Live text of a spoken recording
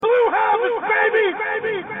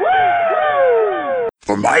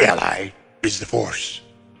For my ally is the Force.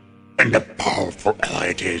 And a powerful ally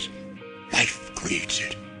it is. Life creates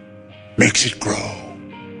it. Makes it grow.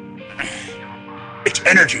 Its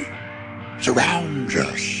energy surrounds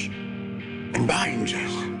us and binds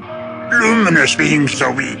us. Luminous beings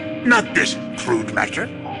are we, not this crude matter.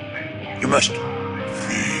 You must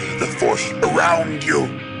feel the Force around you.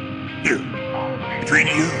 Here, between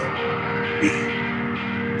you, me,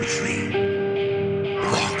 the tree, the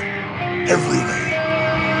rock, everywhere.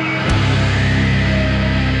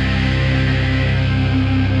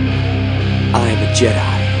 I am a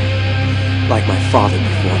Jedi, like my father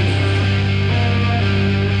before me.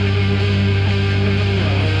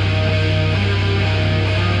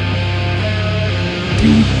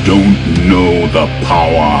 You don't know the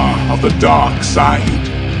power of the dark side.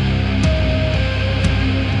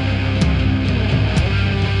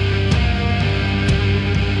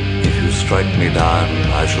 If you strike me down,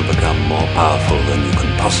 I shall become more powerful than you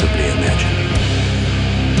can possibly imagine.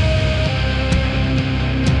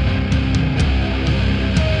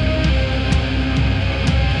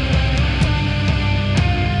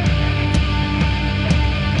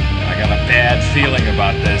 I got a bad feeling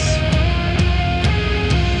about this.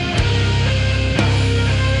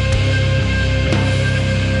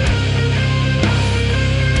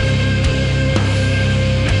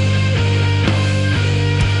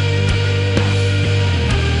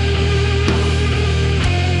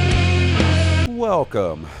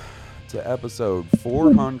 Welcome to episode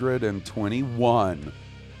 421 of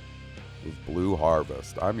Blue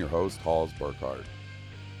Harvest. I'm your host, Halls Burkhardt.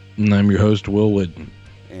 And I'm your host, Will Whidden.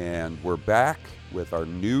 And we're back with our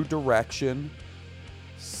new direction,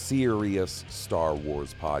 serious Star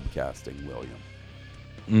Wars podcasting, William.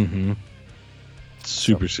 Mm-hmm.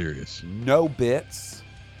 Super serious. No bits,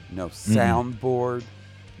 no soundboard,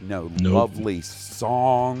 no lovely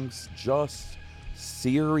songs, just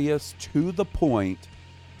serious, to the point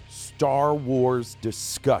Star Wars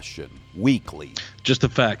discussion weekly. Just the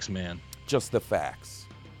facts, man. Just the facts.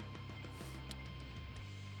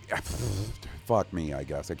 Fuck me, I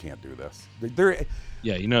guess. I can't do this.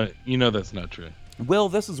 Yeah, you know that's not true. Will,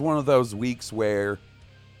 this is one of those weeks where,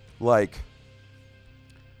 like,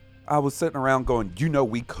 I was sitting around going,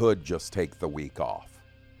 we could just take the week off.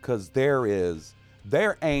 Because there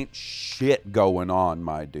ain't shit going on,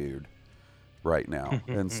 my dude, right now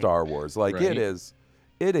in Star Wars. Like, right.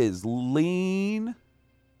 it is lean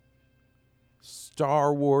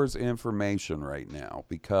Star Wars information right now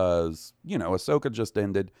because, Ahsoka just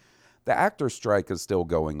ended. The actor strike is still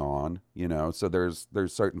going on, so there's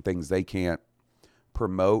certain things they can't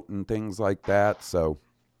promote and things like that. So,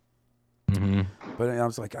 but I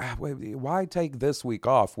was like, wait, why take this week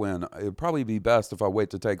off when it'd probably be best if I wait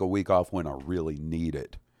to take a week off when I really need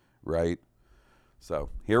it, right? So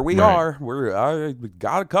here we are. I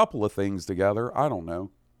got a couple of things together. I don't know.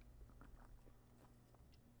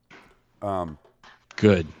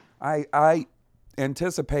 Good. I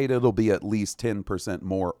anticipate it'll be at least 10%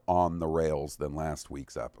 more on the rails than last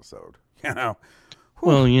week's episode.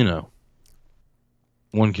 Well,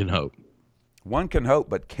 one can hope. One can hope,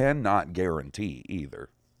 but cannot guarantee either.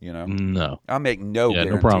 No. I make no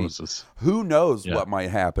guarantee. No promises. Who knows what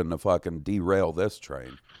might happen to fucking derail this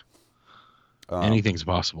train? Anything's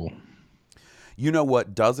possible. You know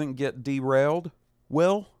what doesn't get derailed,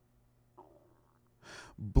 Will?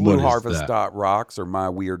 BlueHarvest.rocks or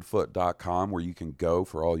MyWeirdFoot.com, where you can go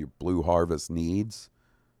for all your Blue Harvest needs.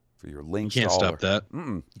 For your links You can't to all stop that.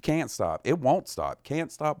 You can't stop. It won't stop.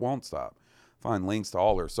 Can't stop, won't stop. Find links to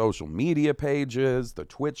all our social media pages, the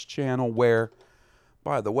Twitch channel, where,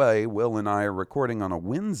 by the way, Will and I are recording on a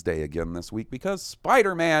Wednesday again this week because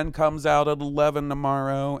Spider-Man comes out at 11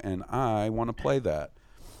 tomorrow, and I want to play that.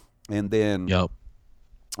 And then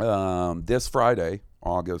this Friday,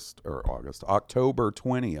 October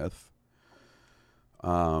 20th,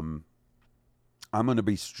 I'm going to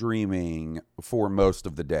be streaming for most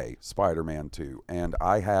of the day, Spider-Man 2, and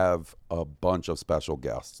I have a bunch of special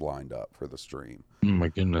guests lined up for the stream. Oh my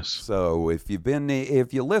goodness. So if you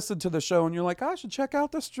listen to the show and you're like, I should check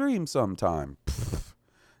out the stream sometime,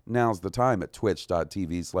 now's the time at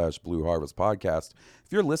twitch.tv/Blue Harvest Podcast.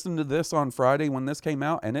 If you're listening to this on Friday when this came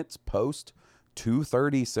out and it's post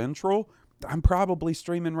 2:30 Central, I'm probably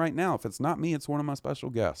streaming right now. If it's not me, it's one of my special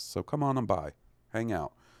guests. So come on and by. Hang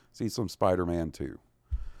out. See some Spider-Man 2.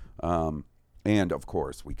 And, of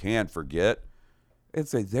course, we can't forget,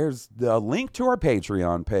 there's the link to our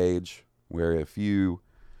Patreon page where if you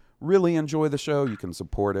really enjoy the show, you can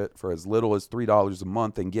support it for as little as $3 a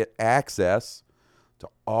month and get access to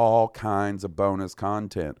all kinds of bonus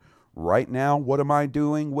content. Right now, what am I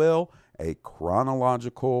doing, Will? A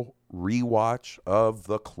chronological rewatch of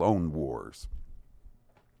the Clone Wars,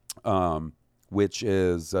 which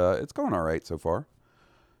is it's going all right so far.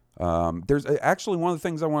 There's actually one of the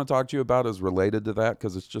things I want to talk to you about is related to that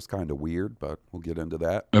because it's just kind of weird, but we'll get into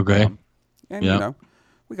that. Okay. And you know,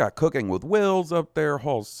 we got Cooking with Wills up there,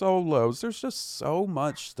 Hall's Solos. There's just so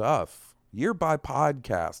much stuff. Year by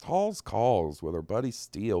Podcast, Hall's Calls with our buddy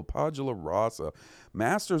Steele, Padula Rasa,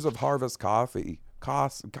 Masters of Harvest Coffee,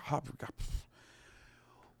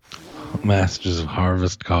 Masters of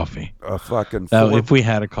Harvest Coffee. a fucking Now, if we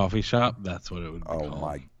had a coffee shop, that's what it would be called. Oh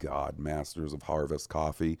my God, Masters of Harvest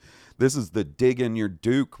Coffee. This is the Dig in Your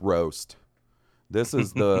Duke roast. This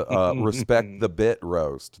is the Respect the Bit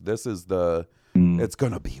roast. This is the It's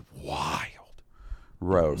gonna be wild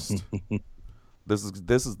roast. This is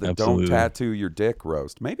the Absolutely. Don't Tattoo Your Dick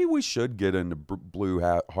roast. Maybe we should get into Blue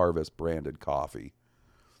Harvest branded coffee.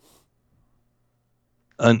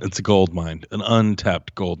 It's a gold mine, an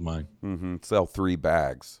untapped gold mine. Sell 3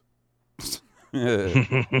 bags.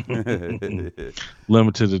 Limited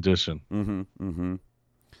edition.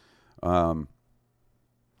 I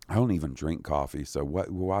don't even drink coffee, so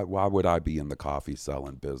why would I be in the coffee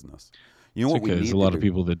selling business? You know what we need There's a to lot do? of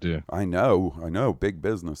people that do. I know, big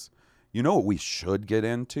business. You know what we should get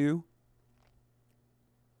into?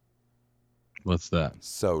 What's that?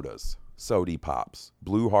 Sodas, Sody Pops,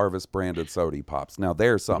 Blue Harvest branded Sody Pops. Now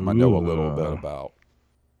there's something I know a little bit about.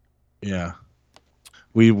 Yeah.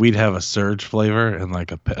 We'd have a Surge flavor and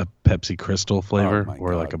like a Pepsi Crystal flavor my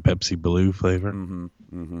or like a God. Pepsi Blue flavor.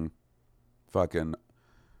 Fucking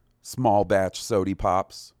small batch Sody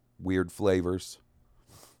Pops, weird flavors.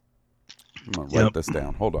 I'm gonna write this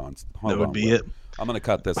down. Hold on. That would be it. I'm gonna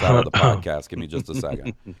cut this out of the podcast. Give me just a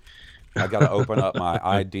second. I gotta open up my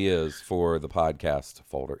ideas for the podcast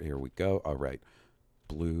folder. Here we go. All right.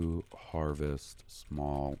 Blue Harvest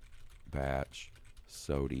small batch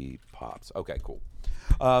Sody Pops. Okay, cool.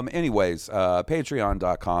 Anyways,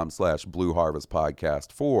 patreon.com/Blue Harvest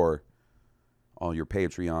Podcast for all your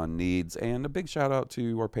Patreon needs. And a big shout out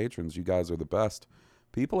to our patrons. You guys are the best.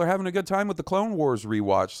 People are having a good time with the Clone Wars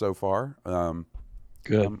rewatch so far.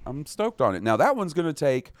 Good. I'm stoked on it. Now, that one's going to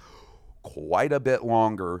take quite a bit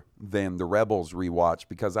longer than the Rebels rewatch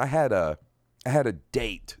because I had a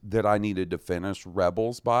date that I needed to finish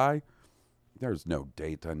Rebels by. There's no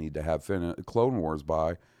date I need to have Clone Wars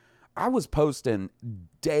by. I was posting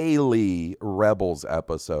daily Rebels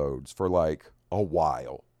episodes for like a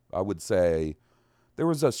while. I would say there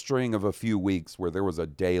was a string of a few weeks where there was a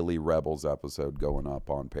daily Rebels episode going up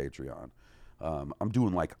on Patreon. I'm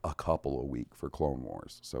doing like a couple a week for Clone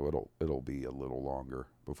Wars, so it'll be a little longer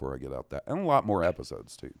before I get out that, and a lot more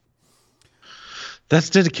episodes too. That's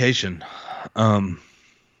dedication.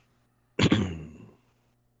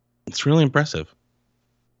 It's really impressive.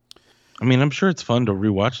 I mean, I'm sure it's fun to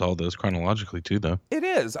rewatch all those chronologically too, though. It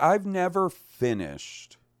is. I've never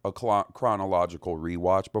finished a chronological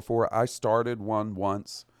rewatch before. I started one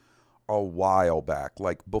once a while back,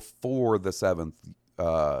 like before the 7th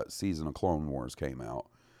season of Clone Wars came out,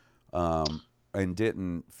 and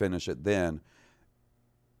didn't finish it then.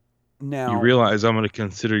 Now, You realize I'm going to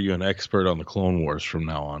consider you an expert on the Clone Wars from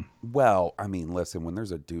now on. well, I mean, listen, when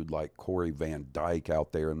there's a dude like Corey Van Dyke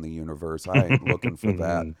out there in the universe, I ain't looking for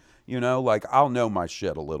that. You know, like, I'll know my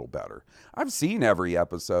shit a little better. I've seen every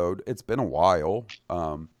episode. It's been a while.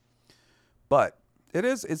 But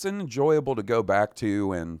it's enjoyable to go back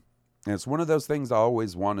to, and it's one of those things I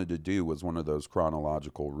always wanted to do was one of those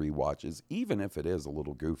chronological rewatches, even if it is a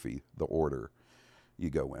little goofy, the order you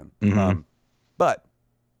go in. But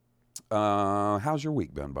how's your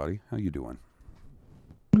week been, buddy? How you doing?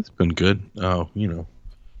 It's been good. Oh,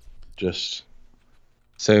 just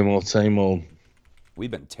same old. We've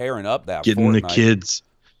been tearing up that Getting the Fortnite. kids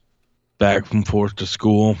back from forth to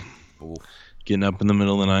school. Ooh, Getting up in the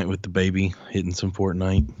middle of the night with the baby, hitting some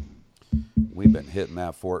Fortnite, we've been hitting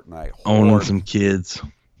that Fortnite owning hard. some kids.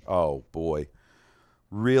 Oh boy,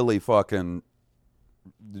 really fucking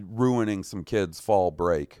ruining some kids' fall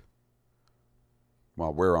break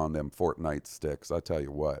while we're on them Fortnite sticks. I tell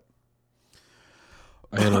you what,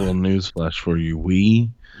 I had a little news flash for you.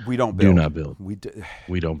 We don't do build. not build. We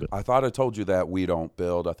don't build. I thought I told you that we don't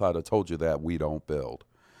build. I thought I told you that we don't build,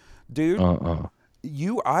 dude.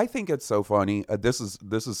 I think it's so funny. This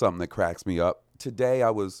is something that cracks me up. Today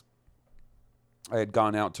I had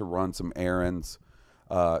gone out to run some errands,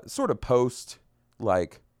 sort of post,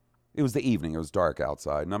 like, it was the evening, it was dark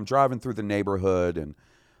outside, and I'm driving through the neighborhood, and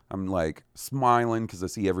I'm like smiling because I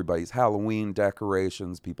see everybody's Halloween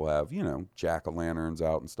decorations. People have, jack-o'-lanterns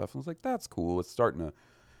out and stuff. I was like, that's cool. It's starting to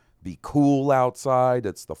be cool outside.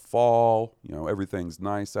 It's the fall. Everything's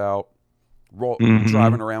nice out.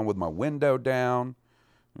 driving around with my window down,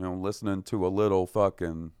 listening to a little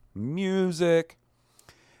fucking music.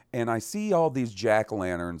 And I see all these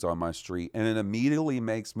jack-o'-lanterns on my street, and it immediately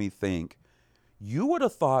makes me think, you would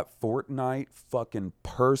have thought Fortnite fucking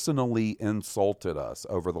personally insulted us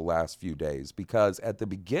over the last few days, because at the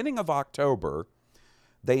beginning of October,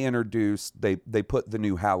 they put the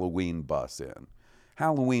new Halloween bus in.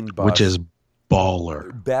 Halloween bus. Which is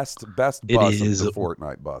baller. Best bus of the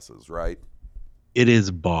Fortnite buses, right? It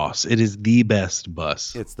is boss. It is the best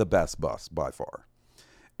bus. It's the best bus by far.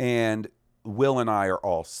 And Will and I are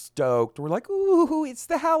all stoked. We're like, ooh, it's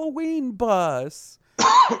the Halloween bus.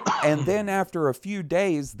 And then after a few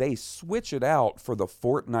days, they switch it out for the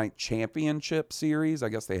Fortnite Championship Series. I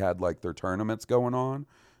guess they had like their tournaments going on.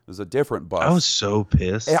 It was a different bus. I was so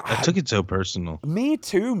pissed. I took it so personal. Me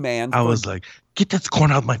too, man. I was like, get that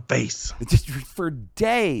corn out of my face. For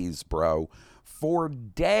days, bro. For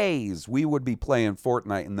days, we would be playing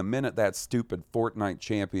Fortnite, and the minute that stupid Fortnite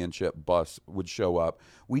Championship bus would show up,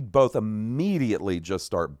 we'd both immediately just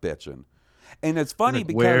start bitching. And it's funny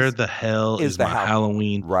because where the hell is my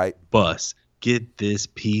Halloween bus? Get this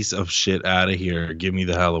piece of shit out of here. Give me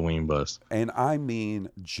the Halloween bus. And I mean,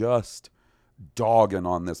 just dogging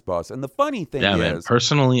on this bus. And the funny thing is, man,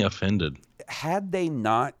 personally offended. Had they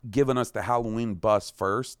not given us the Halloween bus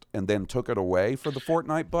first and then took it away for the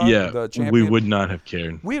Fortnite bus, we would not have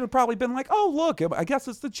cared. We would have probably been like, oh, look, I guess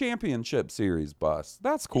it's the Championship Series bus.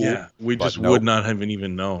 That's cool. Yeah, we just would not have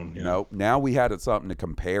even known. Nope. Now we had something to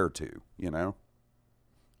compare to,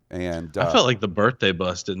 And I felt like the birthday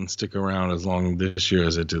bus didn't stick around as long this year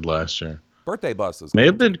as it did last year. Birthday buses may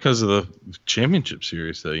have been because of the Championship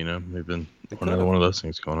Series, though. May have been another one of those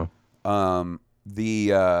things going on.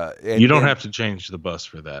 You don't have to change the bus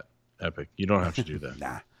for that, Epic. You don't have to do that.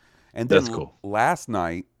 Nah. And then that's cool. Last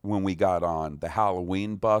night when we got on, the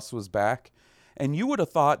Halloween bus was back. And you would have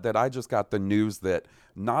thought that I just got the news that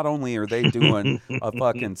not only are they doing a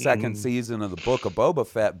fucking second season of the Book of Boba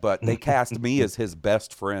Fett, but they cast me as his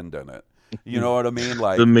best friend in it. You know what I mean?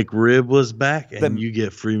 Like the McRib was back, and you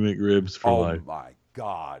get free McRibs for life. Oh my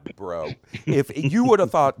God, bro! If you would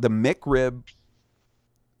have thought the McRib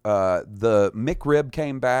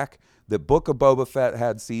came back, the Book of Boba Fett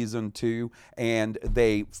had season 2, and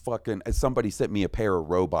somebody sent me a pair of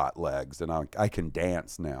robot legs, and I can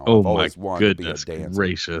dance now. Oh I've always my wanted goodness to be a dancer.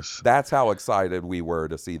 Gracious! That's how excited we were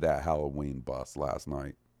to see that Halloween bus last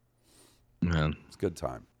night. Man, it's a good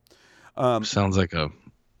time. Sounds like a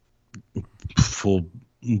Full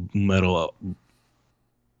Metal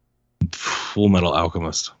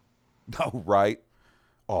Alchemist. Oh, right.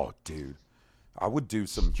 Oh, dude. I would do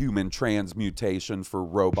some human transmutation for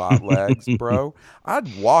robot legs, bro.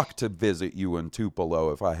 I'd walk to visit you in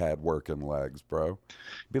Tupelo if I had working legs, bro.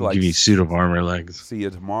 Be like, give you suit of armor legs. See you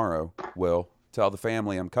tomorrow. Will, tell the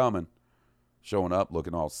family I'm coming. Showing up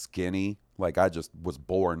looking all skinny, like I just was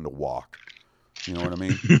born to walk. You know what I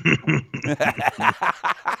mean?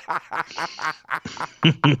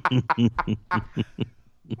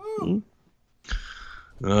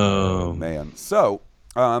 Oh man. So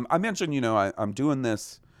I mentioned, I'm doing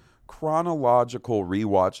this chronological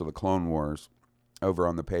rewatch of the Clone Wars over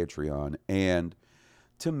on the Patreon, and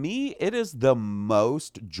to me, it is the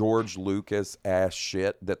most George Lucas ass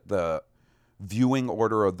shit that the viewing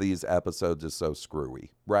order of these episodes is so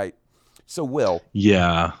screwy, right? So, Will,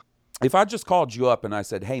 yeah, if I just called you up and I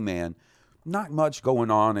said, hey man, not much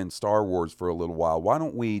going on in Star Wars for a little while, why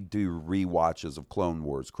don't we do rewatches of Clone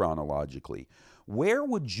Wars chronologically? Where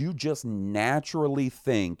would you just naturally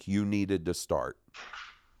think you needed to start?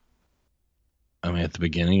 I mean, at the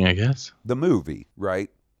beginning, I guess. The movie, right?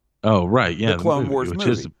 Oh, right, yeah. The Clone Wars movie.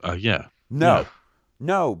 Is, yeah.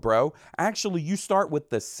 No, bro. Actually, you start with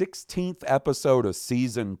the 16th episode of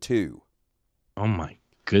season 2. Oh my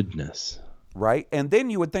goodness. Right? And then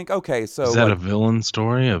you would think, okay, so... Is that a villain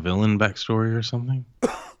story? A villain backstory or something?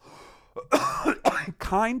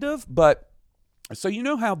 Kind of, but... So you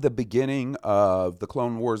know how the beginning of the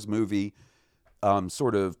Clone Wars movie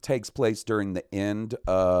sort of takes place during the end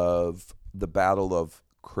of the Battle of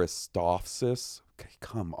Christophsis? Okay,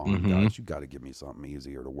 come on, guys. You got to give me something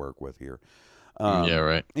easier to work with here. Yeah,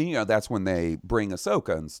 right. And, that's when they bring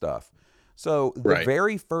Ahsoka and stuff. So the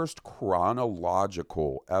very first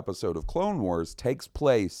chronological episode of Clone Wars takes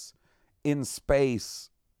place in space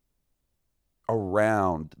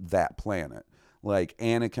around that planet. Like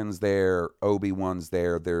Anakin's there, Obi-Wan's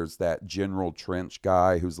there. There's that General Trench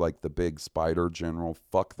guy who's like the big spider general.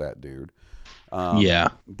 Fuck that dude. Yeah.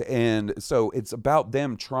 And so it's about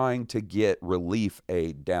them trying to get relief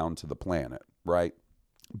aid down to the planet, right?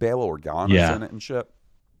 Bail Organa's in it and shit.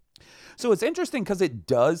 So it's interesting because it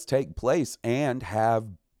does take place and have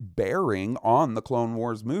bearing on the Clone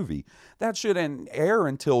Wars movie. That shouldn't air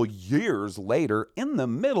until years later in the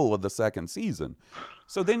middle of the second season.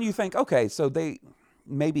 So then you think, okay, so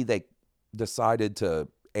maybe they decided to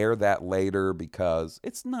air that later because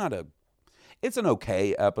it's an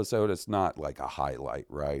okay episode. It's not like a highlight,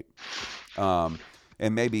 right?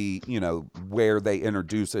 And maybe, where they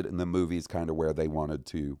introduce it in the movie is kind of where they wanted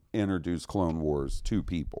to introduce Clone Wars to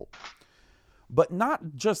people. But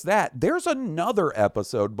not just that. There's another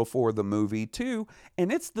episode before the movie, too, and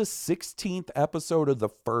it's the 16th episode of the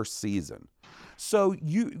first season. So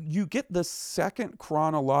you get the second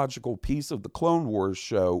chronological piece of the Clone Wars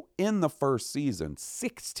show in the first season,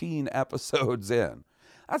 16 episodes in.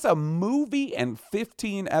 That's a movie and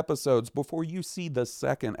 15 episodes before you see the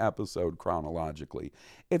second episode chronologically.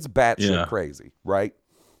 It's batshit crazy, right?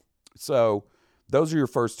 So those are your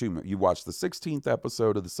first two. You watch the 16th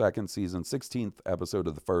episode of the second season, 16th episode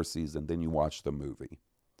of the first season, then you watch the movie.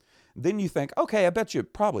 Then you think, okay, I bet you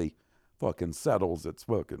it probably fucking settles its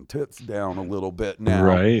fucking tits down a little bit now.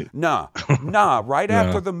 Right. Nah. Right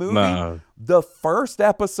after the movie, the first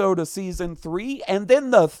episode of season 3, and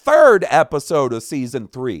then the third episode of season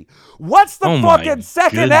 3. What's the fucking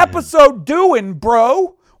second episode doing,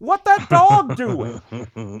 bro? What that dog doing?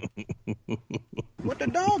 What the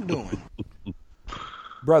dog doing?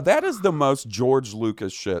 Bro, that is the most George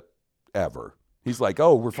Lucas shit ever. He's like,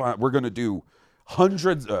 oh, we're fine. We're going to do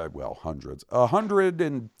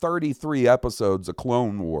 133 episodes of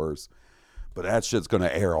Clone Wars, but that shit's going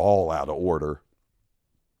to air all out of order.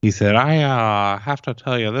 He said, I have to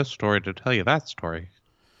tell you this story to tell you that story.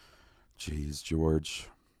 Jeez, George.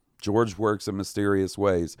 George works in mysterious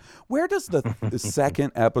ways. Where does the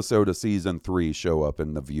second episode of season 3 show up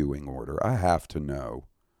in the viewing order? I have to know.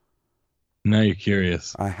 Now you're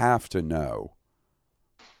curious. I have to know.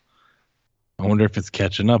 I wonder if it's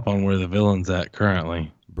catching up on where the villain's at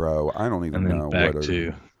currently. Bro, I don't even know. I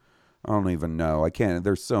don't even know. I can't.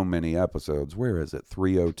 There's so many episodes. Where is it?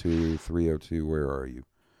 302, 302. Where are you?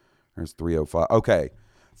 There's 305. Okay.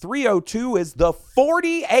 302 is the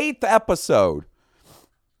 48th episode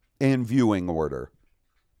in viewing order.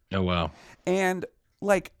 Oh, wow. And,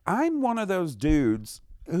 I'm one of those dudes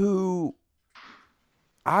who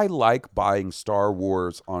I like buying Star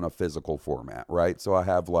Wars on a physical format, right? So I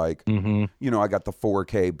have I got the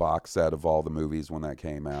 4K box set of all the movies when that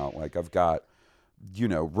came out. I've got,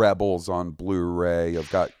 Rebels on Blu-ray.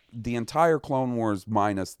 I've got the entire Clone Wars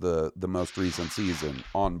minus the most recent season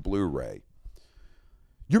on Blu-ray.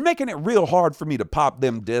 You're making it real hard for me to pop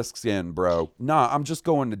them discs in, bro. Nah, I'm just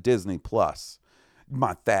going to Disney Plus.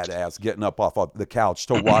 My fat ass getting up off of the couch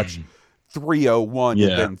to watch 301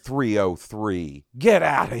 and then 303. Get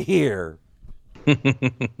out of here.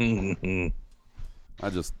 It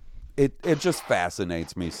just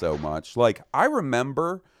fascinates me so much. I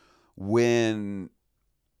remember when,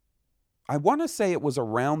 I want to say it was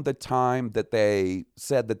around the time that they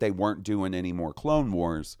said that they weren't doing any more Clone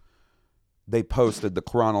Wars, they posted the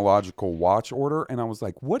chronological watch order, and I was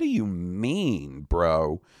like, what do you mean,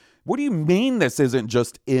 bro? What do you mean this isn't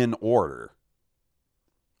just in order?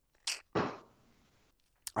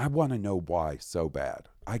 I want to know why so bad.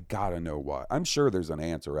 I gotta know why. I'm sure there's an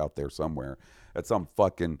answer out there somewhere at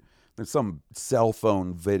there's some cell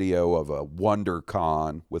phone video of a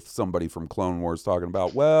WonderCon with somebody from Clone Wars talking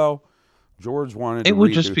about, well, George wanted to It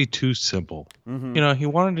would just be too simple. Mm-hmm. He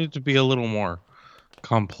wanted it to be a little more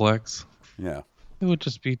complex. Yeah. It would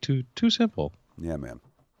just be too simple. Yeah, man.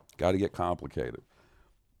 Got to get complicated.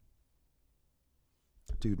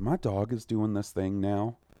 Dude, my dog is doing this thing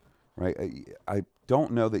now, right? I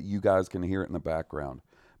don't know that you guys can hear it in the background,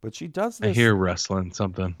 but she does this. I hear wrestling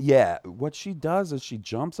something. Yeah. What she does is she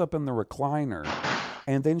jumps up in the recliner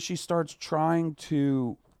and then she starts trying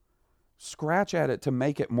to scratch at it to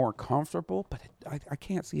make it more comfortable, but I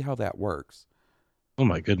can't see how that works. Oh,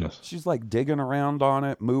 my goodness. She's digging around on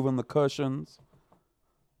it, moving the cushions.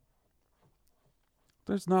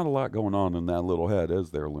 There's not a lot going on in that little head,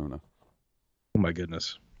 is there, Luna? Oh, my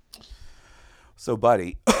goodness. So,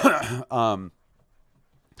 buddy, not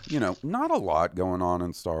a lot going on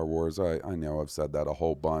in Star Wars. I know I've said that a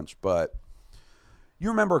whole bunch, but you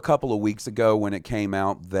remember a couple of weeks ago when it came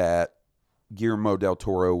out that Guillermo del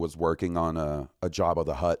Toro was working on a Jabba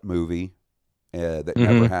the Hutt movie that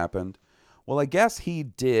never happened? Well, I guess he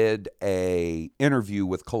did a interview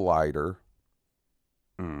with Collider,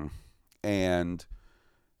 and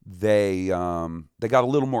they got a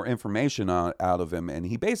little more information out of him, and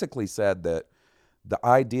he basically said that the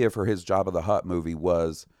idea for his Jabba the Hutt movie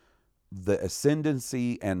was the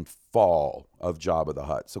ascendancy and fall of Jabba the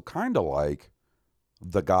Hutt. So kind of like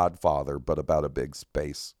The Godfather, but about a big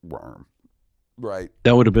space worm, right?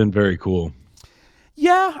 That would have been very cool.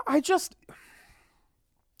 Yeah,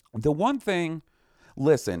 the one thing,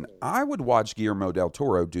 listen, I would watch Guillermo del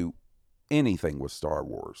Toro do anything with Star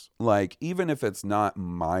Wars. Like, even if it's not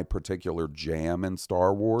my particular jam in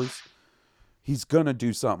Star Wars, he's going to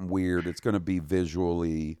do something weird. It's going to be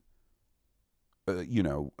visually,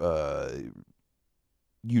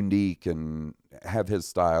 unique and have his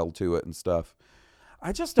style to it and stuff.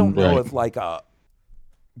 I just don't know if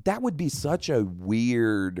that would be such a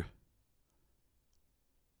weird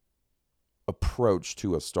approach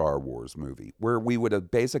to a Star Wars movie where we would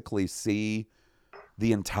basically see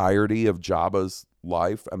the entirety of Jabba's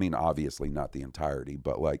life. I mean, obviously not the entirety,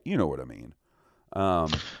 but like, you know what I mean?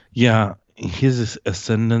 Yeah, his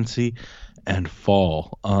ascendancy and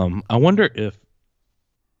fall. I wonder if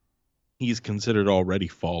he's considered already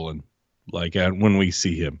fallen, like when we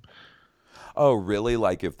see him. Oh, really?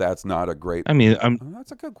 Like, if that's not a great... I mean,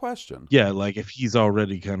 that's a good question. Yeah, like if he's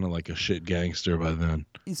already kind of like a shit gangster by then.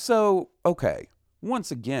 So, okay.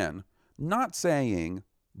 Once again, not saying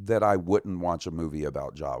that I wouldn't watch a movie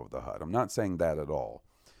about Jabba the Hutt. I'm not saying that at all.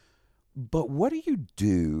 But what do you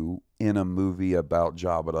do in a movie about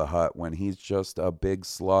Jabba the Hutt when he's just a big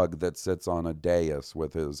slug that sits on a dais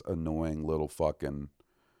with his annoying little fucking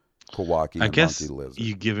Kawaki and guess monkey lizard?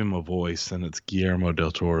 You give him a voice, and it's Guillermo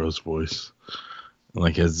del Toro's voice,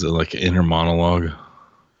 like his like inner monologue.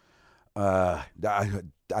 I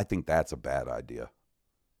think that's a bad idea.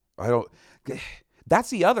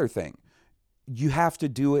 That's the other thing. You have to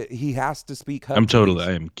do it. He has to speak Hutt.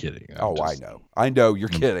 I am kidding. I know you're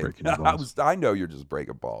kidding. Breaking your balls. I know you're just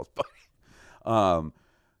breaking balls. But,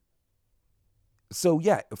 so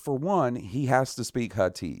yeah, for one, he has to speak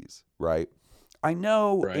Huttese, right? I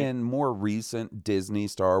know in more recent Disney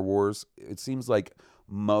Star Wars, it seems like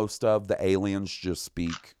most of the aliens just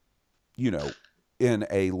speak, in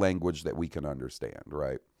a language that we can understand,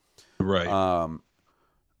 right? Right.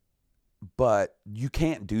 But you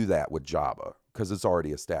can't do that with Jabba because it's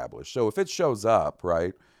already established. So if it shows up,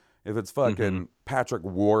 right? If it's fucking Patrick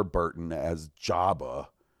Warburton as Jabba,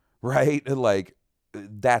 right? Like,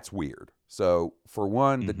 that's weird. So for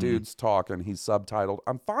one, the dude's talking, he's subtitled.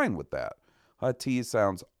 I'm fine with that. Huttese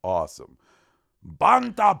sounds awesome.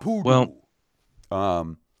 Bantapudu.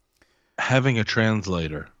 Well, having a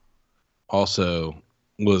translator also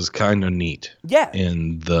was kind of neat. Yeah.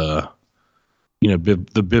 In the,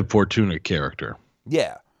 the Bib Fortuna character.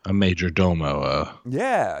 Yeah. A major domo.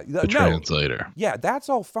 The translator. Yeah, that's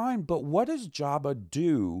all fine. But what does Jabba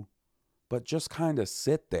do but just kind of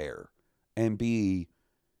sit there and be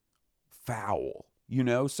foul?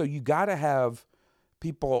 So you got to have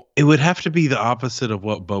people. It would have to be the opposite of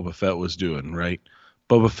what Boba Fett was doing, right?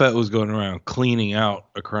 Boba Fett was going around cleaning out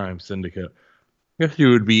a crime syndicate. I guess you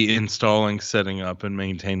would be installing, setting up, and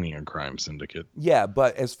maintaining a crime syndicate. Yeah,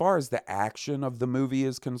 but as far as the action of the movie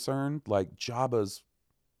is concerned, like, Jabba's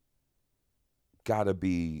got to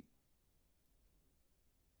be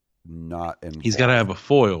not involved. He's got to have a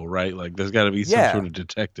foil, right? Like, there's got to be some sort of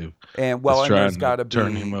detective. And there's got to be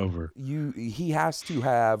turn him over. He has to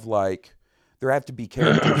have, like, there have to be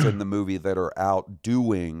characters in the movie that are out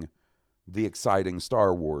doing the exciting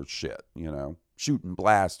Star Wars shit, shooting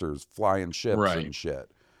blasters, flying ships and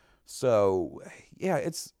shit. So, yeah,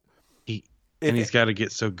 he's got to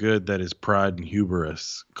get so good that his pride and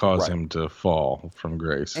hubris cause him to fall from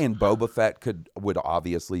grace. And Boba Fett would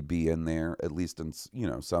obviously be in there, at least in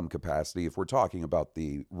some capacity, if we're talking about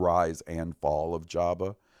the rise and fall of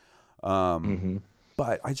Jabba.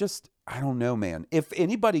 But I don't know, man. If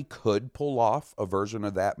anybody could pull off a version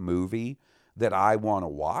of that movie that I want to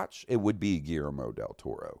watch, it would be Guillermo del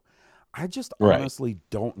Toro. I just honestly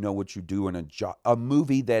don't know what you do in a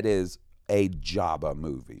movie that is a Jabba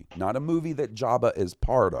movie. Not a movie that Jabba is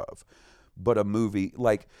part of, but a movie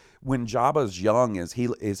like when Jabba's young, is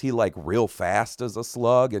he like real fast as a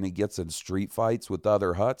slug and he gets in street fights with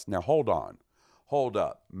other Hutts? Now hold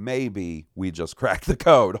up. Maybe we just cracked the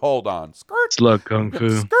code. Hold on. Skirt. Slug Kung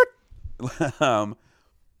Fu. Skirt.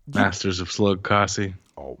 Masters of Slug Kasi.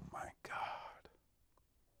 Oh my God.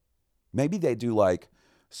 Maybe they do like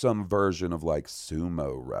some version of like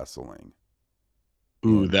sumo wrestling.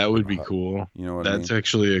 Ooh, that would be cool. You know what I mean? That's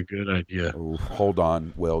actually a good idea. Ooh, hold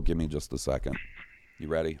on, Will. Give me just a second. You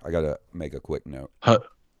ready? I got to make a quick note.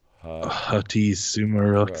 Huttese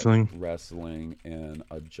sumo wrestling. Wrestling in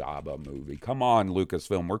a Jabba movie. Come on,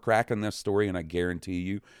 Lucasfilm. We're cracking this story, and I guarantee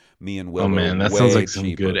you, me and Will. Oh man, that sounds like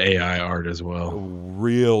some good AI art as well.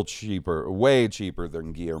 Real cheaper, way cheaper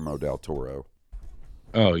than Guillermo del Toro.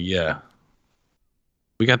 Oh yeah,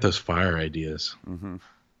 we got those fire ideas.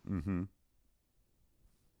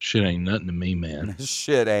 Shit ain't nothing to me, man. This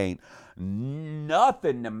shit ain't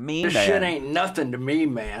nothing to me, This man. shit ain't nothing to me,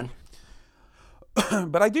 man.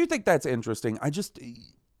 But I do think that's interesting.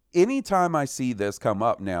 Anytime I see this come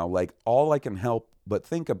up now, like, all I can help but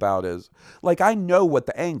think about is, like, I know what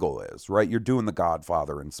the angle is, right? You're doing The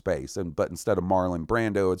Godfather in space, but instead of Marlon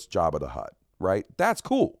Brando, it's Jabba the Hutt, right? That's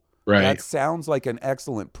cool. Right. That sounds like an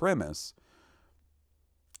excellent premise.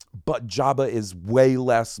 But Jabba is way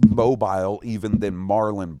less mobile even than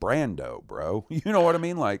Marlon Brando, bro. You know what I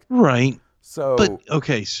mean? Like, Right. so. But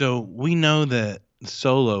okay, so we know that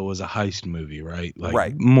Solo was a heist movie, right? Like,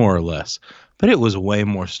 Right. more or less. But it was way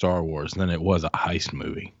more Star Wars than it was a heist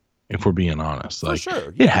movie, if we're being honest. For Like,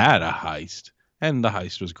 sure, it had a heist, and the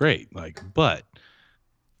heist was great. Like, but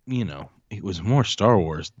it was more Star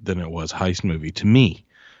Wars than it was heist movie to me,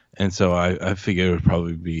 and so I figured it would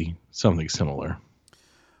probably be something similar.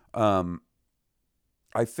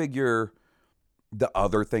 I figure the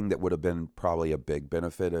other thing that would have been probably a big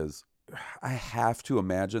benefit is, I have to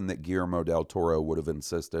imagine that Guillermo del Toro would have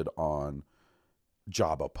insisted on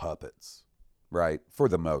Jabba puppets, right? For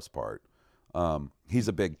the most part. He's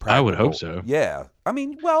a big practical. I would hope so. Yeah.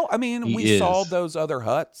 He we saw is. those other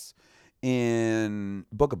Hutts in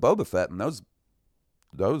Book of Boba Fett, and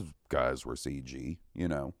those guys were CG,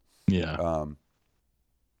 Yeah.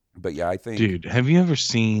 But yeah, I think. Dude, have you ever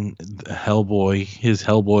seen Hellboy, his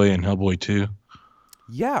Hellboy and Hellboy 2?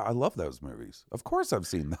 Yeah, I love those movies. Of course I've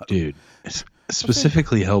seen those. Dude,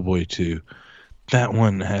 specifically Hellboy 2. That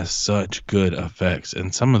one has such good effects,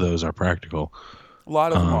 and some of those are practical. A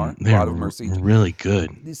lot of them are. A They're lot of them are CG. really good.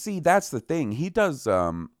 You see, that's the thing. He does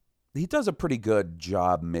a pretty good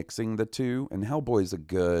job mixing the two, and Hellboy's a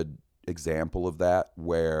good example of that,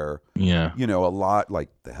 where Yeah. a lot, like,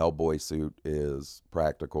 the Hellboy suit is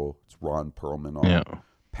practical. It's Ron Perlman all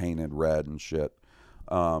painted red and shit.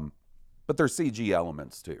 But there's CG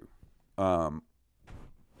elements too. Yeah,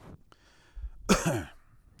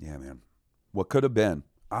 man. What could have been?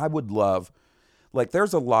 I would love, like,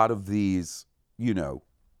 there's a lot of these,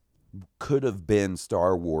 could have been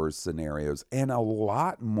Star Wars scenarios, and a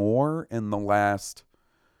lot more in the last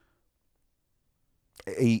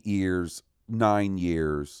 8 years, 9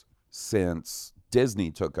 years since Disney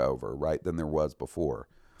took over, right, than there was before.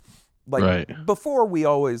 Like, Right. before, we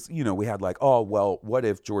always, we had like, oh, well, what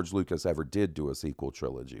if George Lucas ever did do a sequel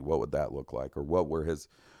trilogy? What would that look like? Or what were his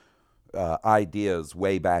ideas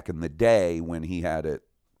way back in the day when he had it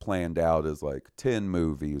planned out as like 10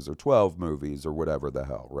 movies or 12 movies or whatever the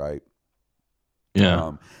hell, right?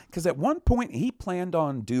 Yeah. Because at one point he planned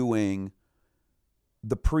on doing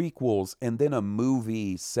the prequels and then a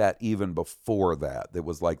movie set even before that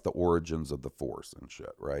was like the origins of the Force and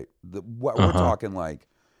shit, right? We're talking like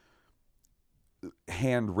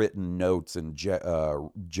handwritten notes in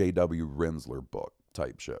J.W. Rensler book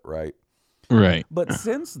type shit, right? Right. But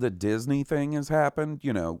since the Disney thing has happened,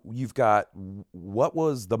 you've got, what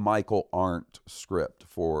was the Michael Arndt script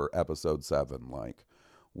for Episode 7 like?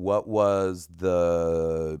 What was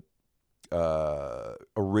the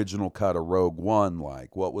original cut of Rogue One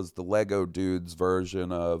like? What was the Lego Dudes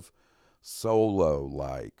version of Solo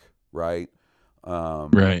like, right?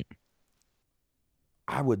 Right.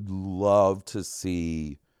 I would love to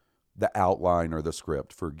see the outline or the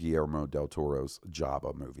script for Guillermo del Toro's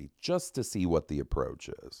Jabba movie, just to see what the approach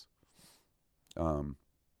is.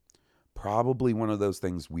 Probably one of those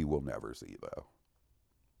things we will never see, though.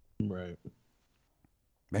 Right.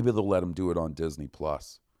 Maybe they'll let him do it on Disney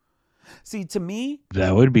Plus. See, to me,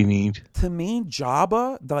 That would be neat.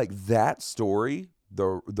 Jabba, like that story,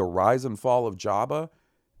 the rise and fall of Jabba,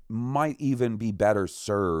 might even be better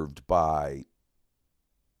served by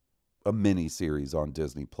a mini series on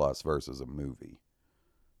Disney Plus versus a movie.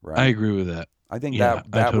 Right? I agree with that. I think Yeah,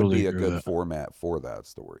 that I totally would be a agree with good that. format for that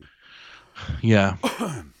story. Yeah.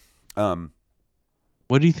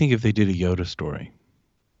 What do you think if they did a Yoda story?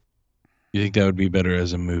 You think that would be better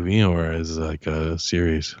as a movie or as like a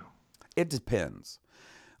series? It depends.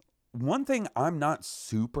 One thing I'm not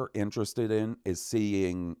super interested in is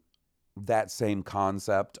seeing that same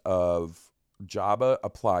concept of Jabba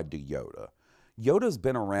applied to Yoda. Yoda's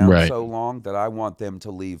been around Right. so long that I want them to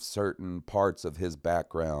leave certain parts of his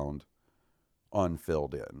background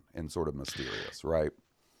unfilled in and sort of mysterious, right?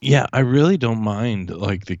 Yeah, I really don't mind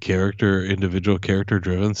like the individual character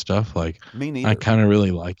driven stuff. Like Me neither. I kind of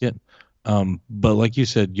really like it. But like you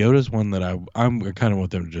said, Yoda's one that I'm kind of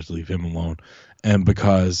want them to just leave him alone. And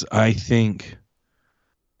because I think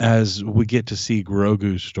as we get to see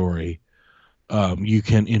Grogu's story, you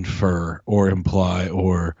can infer or imply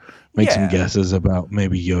or make some Yeah. guesses about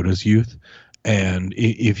maybe Yoda's youth. And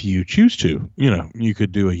if you choose to, you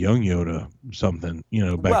could do a young Yoda something,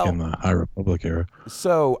 back in the High Republic era.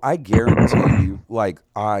 So I guarantee you, like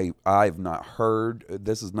I've not heard,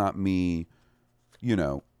 this is not me,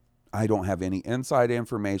 I don't have any inside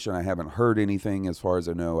information. I haven't heard anything as far as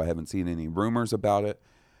I know. I haven't seen any rumors about it.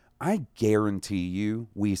 I guarantee you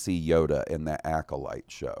we see Yoda in that Acolyte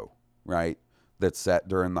show, right? That's set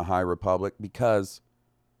during the High Republic, because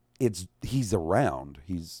he's around.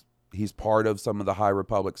 He's part of some of the High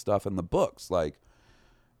Republic stuff in the books. Like,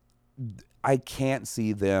 I can't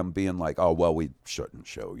see them being like, oh, well, we shouldn't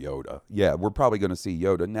show Yoda. Yeah, we're probably going to see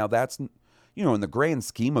Yoda. Now, that's, in the grand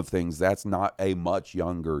scheme of things, that's not a much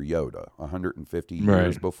younger Yoda. 150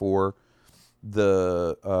 years before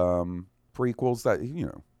the prequels,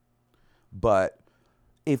 that, But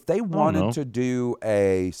if they wanted to do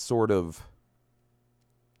a sort of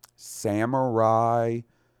samurai,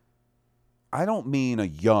 I don't mean a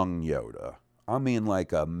young Yoda. I mean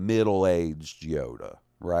like a middle-aged Yoda,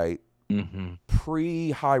 right? Mm-hmm.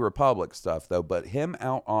 Pre-High Republic stuff, though. But him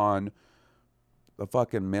out on a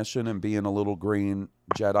fucking mission and being a little green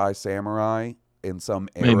Jedi samurai in some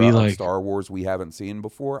era of Star Wars we haven't seen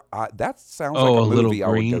before, that sounds like a movie I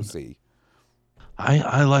would go see.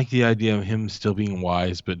 I like the idea of him still being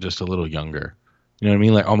wise, but just a little younger. You know what I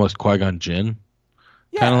mean? Like almost Qui-Gon Jinn.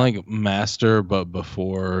 Yeah. Kind of like Master, but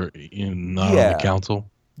before not on the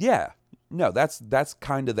council. Yeah. No, that's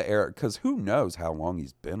kind of the era, because who knows how long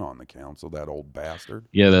he's been on the council, that old bastard.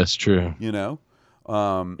 Yeah, that's true. Yeah.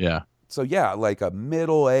 So yeah, like a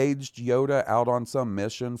middle-aged Yoda out on some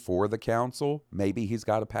mission for the council. Maybe he's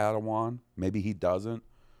got a Padawan. Maybe he doesn't.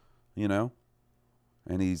 And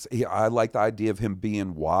I like the idea of him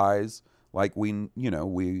being wise, like we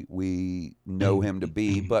know him to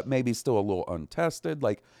be, but maybe still a little untested.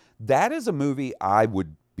 Like, that is a movie I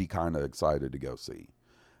would be kind of excited to go see.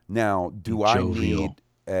 Now, do I need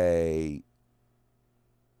a?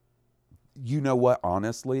 You know what?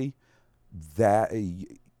 Honestly, that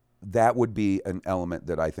would be an element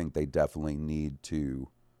that I think they definitely need to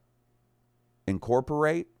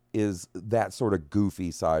incorporate, is that sort of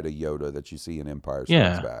goofy side of Yoda that you see in Empire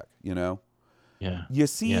Strikes Back. Yeah. You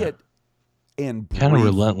see it in kind of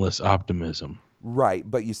relentless optimism, right?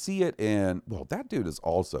 But you see it in, well, that dude is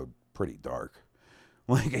also pretty dark.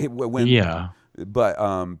 Like when but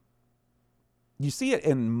you see it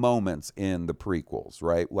in moments in the prequels,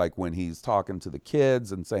 right? Like when he's talking to the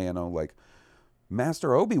kids and saying, "Oh, like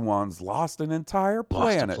Master Obi-Wan's lost an entire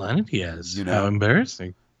planet." Lost a planet, he has. How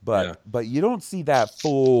embarrassing! But you don't see that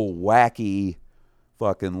full wacky,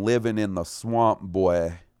 fucking living in the swamp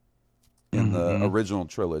boy in the original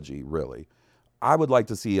trilogy. Really, I would like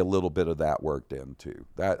to see a little bit of that worked in too.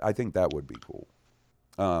 I think that would be cool.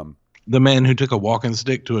 The man who took a walking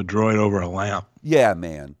stick to a droid over a lamp. Yeah,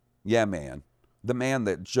 man. The man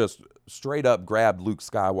that just straight up grabbed Luke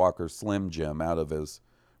Skywalker's Slim Jim out of his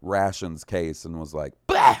rations case and was like,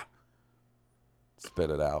 bah! Spit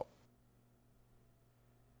it out.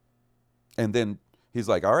 And then he's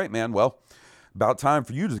like, all right, man, well, about time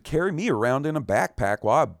for you to carry me around in a backpack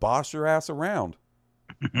while I boss your ass around.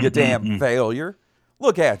 You damn failure.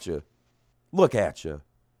 Look at you.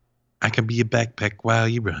 I can be a backpack while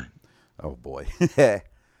you run. Oh, boy.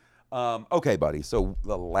 Okay, buddy. So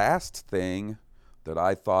the last thing that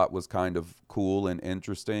I thought was kind of cool and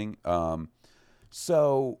interesting.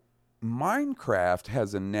 So Minecraft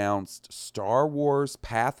has announced Star Wars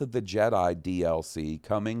Path of the Jedi DLC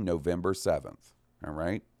coming November 7th. All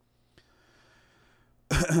right.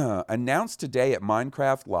 Announced today at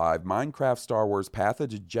Minecraft Live, Minecraft Star Wars Path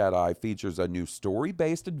of the Jedi features a new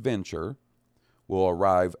story-based adventure. Will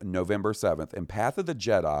arrive November 7th. In Path of the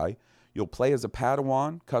Jedi, you'll play as a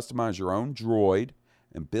Padawan, customize your own droid,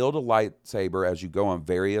 and build a lightsaber as you go on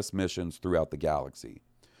various missions throughout the galaxy.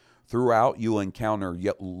 Throughout, you'll encounter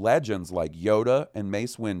legends like Yoda and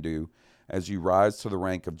Mace Windu as you rise to the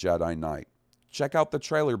rank of Jedi Knight. Check out the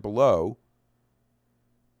trailer below,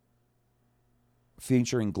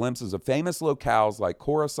 featuring glimpses of famous locales like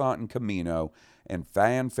Coruscant and Kamino, and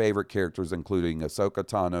fan favorite characters including Ahsoka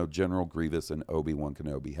Tano, General Grievous, and Obi-Wan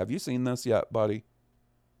Kenobi. Have you seen this yet, buddy?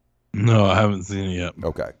 No, I haven't seen it yet.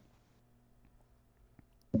 Okay.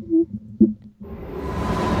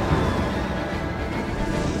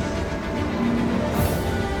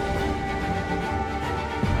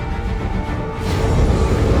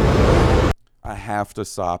 I have to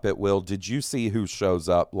stop it, Will. Did you see who shows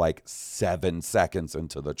up like 7 seconds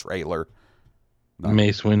into the trailer?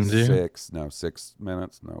 Mace Windu? 6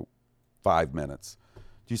 minutes. No, 5 minutes.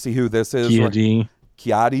 Do you see who this is?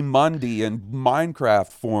 Ki-Adi-Mundi in Minecraft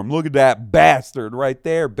form. Look at that bastard right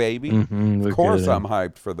there, baby. Of course I'm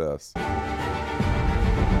hyped for this.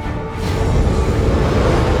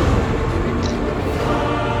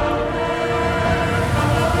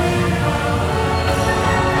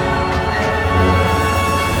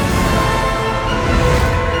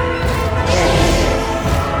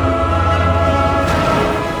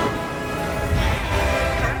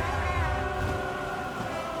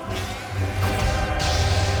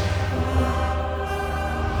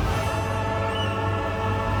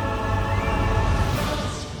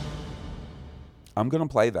 I'm going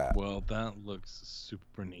to play that. Well, that looks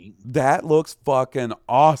super neat. That looks fucking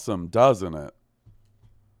awesome, doesn't it?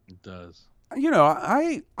 It does. You know,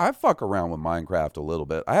 I fuck around with Minecraft a little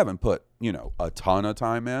bit. I haven't put, you know, a ton of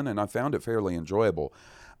time in, and I found it fairly enjoyable.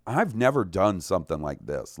 I've never done something like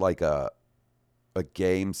this, like a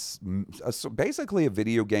game, basically a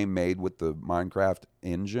video game made with the Minecraft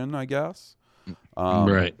engine, I guess.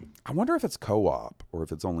 Right. I wonder if it's co-op or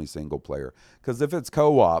if it's only single player. Because if it's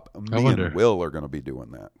co-op, me and Will are going to be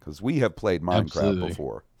doing that because we have played Minecraft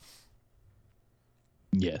before.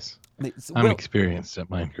 Yes. I'm experienced at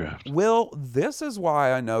Minecraft. Will, this is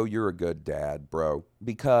why I know you're a good dad, bro.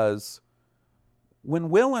 Because when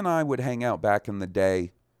Will and I would hang out back in the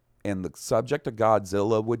day and the subject of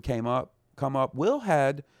Godzilla would come up, Will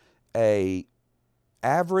had a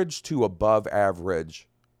average to above average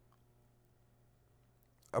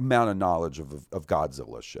amount of knowledge of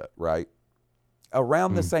Godzilla shit, right?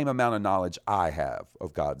 Around the same amount of knowledge I have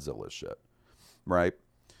of Godzilla shit, right?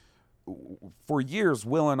 For years,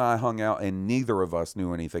 Will and I hung out and neither of us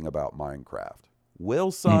knew anything about Minecraft.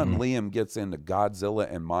 Will's son, Liam, gets into Godzilla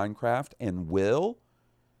and Minecraft, and Will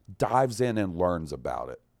dives in and learns about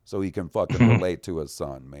it so he can fucking relate to his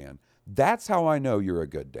son, man. That's how I know you're a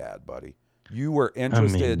good dad, buddy. You were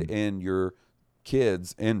interested in your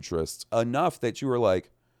kids' interests enough that you were like,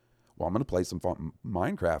 well, I'm going to play some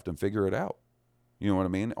Minecraft and figure it out. You know what I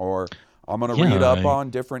mean? Or I'm going to read up on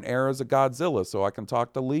different eras of Godzilla so I can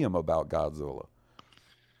talk to Liam about Godzilla.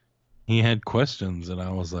 He had questions, and I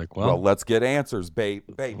was like, well let's get answers, babe.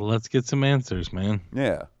 Let's get some answers, man.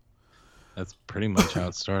 Yeah. That's pretty much how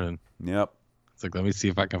it started. Yep. It's like, let me see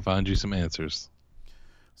if I can find you some answers.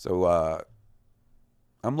 So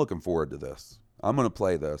I'm looking forward to this. I'm going to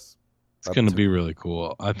play this. It's going to be really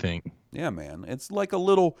cool, I think. Yeah, man. It's like a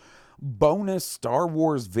little bonus Star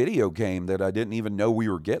Wars video game that I didn't even know we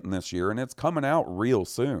were getting this year, and it's coming out real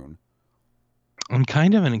soon. And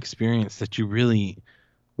kind of an experience that you really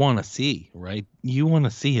want to see, right? You want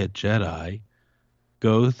to see a Jedi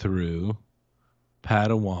go through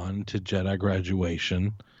Padawan to Jedi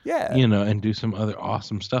graduation. Yeah. You know, and do some other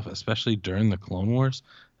awesome stuff, especially during the Clone Wars.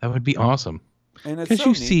 That would be awesome. Because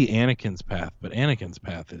you see Anakin's path, but Anakin's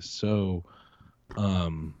path is so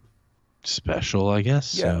special, I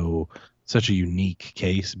guess. Yeah. So such a unique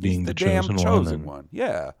case, being the chosen one.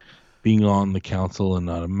 Yeah. Being on the council and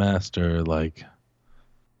not a master, like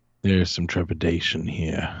there's some trepidation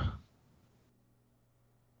here.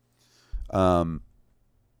 I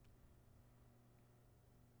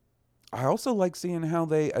also like seeing how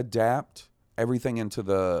they adapt everything into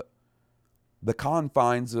the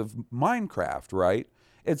confines of Minecraft, right?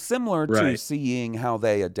 It's similar to seeing how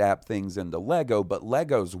they adapt things into Lego, but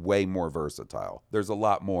Lego's way more versatile. There's a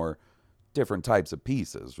lot more different types of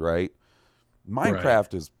pieces, right?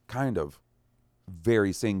 Minecraft is kind of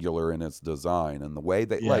very singular in its design and the way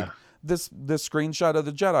that, like, this screenshot of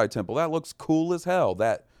the Jedi Temple, that looks cool as hell.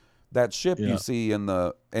 That ship you see and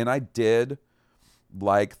I did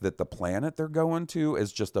like that the planet they're going to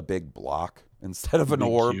is just a big block instead of an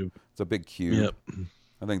orb. Cube. It's a big cube. Yep.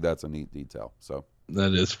 I think that's a neat detail. So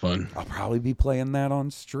that is fun. I'll probably be playing that on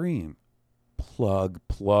stream. Plug.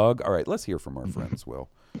 All right, let's hear from our friends, Will.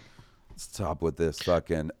 Let's top with this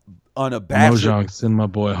fucking unabashed. Mojang, send my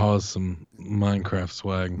boy Hawes some Minecraft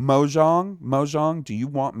swag. Mojang, do you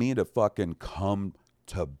want me to fucking come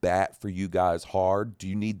to bat for you guys hard? Do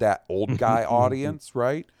you need that old guy audience,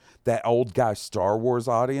 right? That old guy Star Wars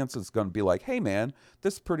audience is going to be like, hey, man,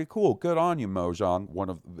 this is pretty cool. Good on you, Mojang.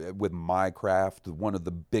 With Minecraft, one of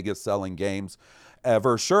the biggest selling games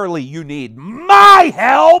ever. Surely you need my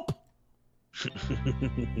help.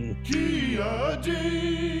 Kia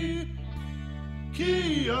D.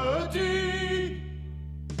 Kia D.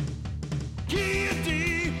 Kia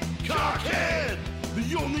D. Cockhead.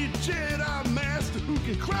 The only Jedi Master who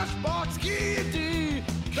can crash box. Kia D.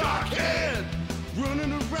 Cockhead.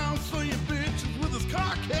 Running around slaying bitches with his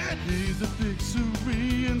cockhead. He's a big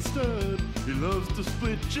Syrian stud. He loves to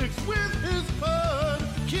split chicks with his bud.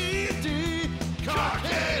 Kia D.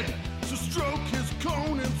 Cockhead. So stroke his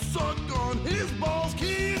cone and suck on his balls.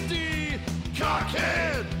 Kia D.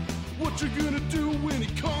 Cockhead. What you gonna do when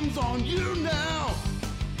he comes on you now?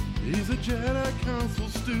 He's a Jedi Council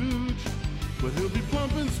stooge, but he'll be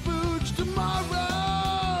pumping spooge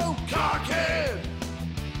tomorrow. Cockhead.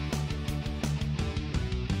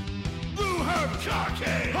 Blue Herbert.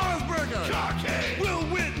 Cockhead. Harsberger. Cockhead. Will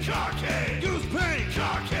Witten. Cockhead. Goose Payne.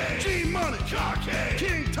 Cockhead. G Money. Cockhead.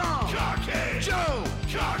 King Tom. Cockhead. Joe.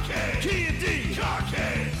 Cockhead. Kia D.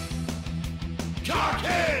 Cockhead.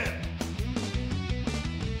 Cockhead.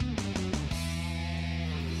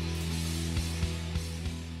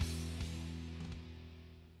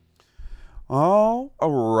 Oh,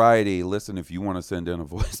 alrighty. Listen, if you want to send in a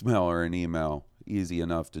voicemail or an email, easy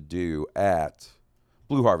enough to do at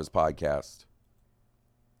Blue Harvest Podcast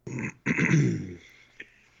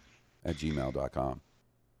at gmail.com.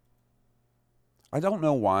 I don't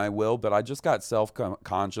know why, Will, but I just got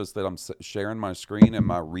self-conscious that I'm sharing my screen and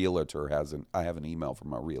my realtor I have an email from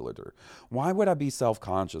my realtor. Why would I be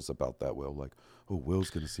self-conscious about that, Will? Like, oh, Will's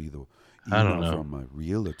going to see the email from my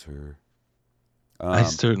realtor. I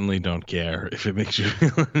certainly don't care if it makes you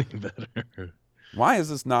feel any better. Why is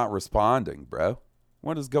this not responding, bro?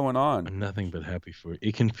 What is going on? I'm nothing but happy for you.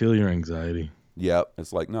 It can feel your anxiety. Yep.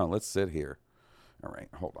 It's like, no, let's sit here. All right,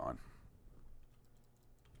 hold on.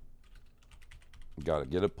 Got to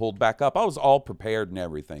get it pulled back up. I was all prepared and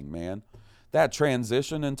everything, man. That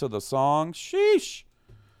transition into the song, sheesh.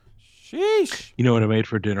 Sheesh. You know what I made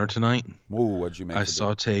for dinner tonight? Ooh, what'd you make? I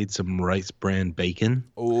sauteed some rice bran bacon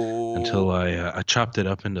until I chopped it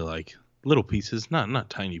up into like little pieces, not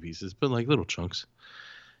tiny pieces, but like little chunks.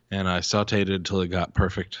 And I sauteed it until it got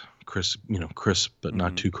perfect, crisp, but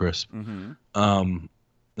not too crisp. And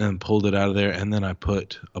pulled it out of there, and then I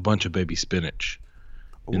put a bunch of baby spinach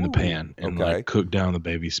in the pan and like cooked down the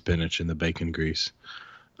baby spinach in the bacon grease.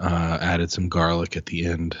 Added some garlic at the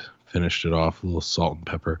end, finished it off, a little salt and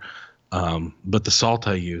pepper. But the salt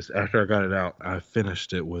I used, after I got it out, I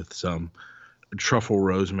finished it with some truffle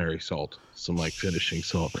rosemary salt, some like finishing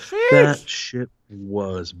salt. That shit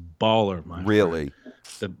was baller, my really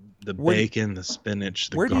friend. The bacon, the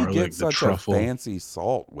spinach, the where garlic, do you get the such truffle. a fancy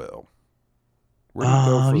salt, Will? Where do you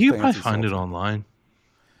go for you fancy probably find salt? it online.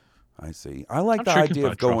 I see. I like I'm the sure you can idea of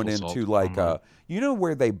find going truffle into salt like online. you know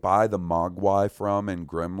where they buy the Mogwai from in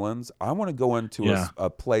Gremlins? I want to go into a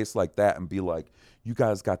place like that and be like, you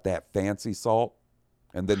guys got that fancy salt?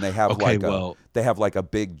 And then they have they have like a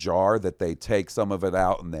big jar that they take some of it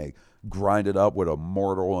out and they grind it up with a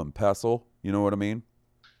mortar and pestle. You know what I mean?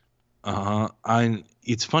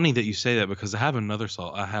 It's funny that you say that because I have another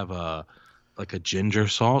salt. I have a ginger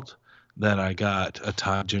salt that I got, a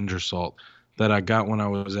Thai ginger salt that I got when I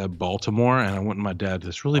was at Baltimore, and I went with my dad to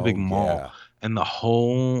this really big mall, and the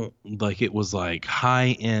whole it was like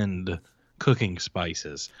high end cooking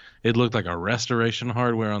spices. It looked like a Restoration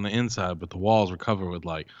Hardware on the inside, but the walls were covered with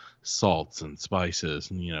like salts and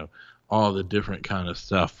spices and all the different kind of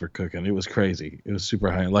stuff for cooking. It was crazy. It was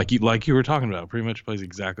super high end, like you were talking about. Pretty much plays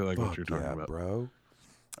exactly like what you're talking about, bro.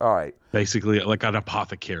 All right, basically like an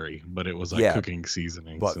apothecary, but it was like cooking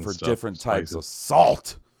seasonings, but and for stuff, different types spices. of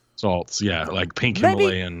salts. Like pink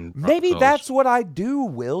Himalayan. Maybe that's what I do,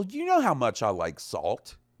 Will. You know how much I like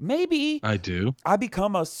salt. Maybe I do. I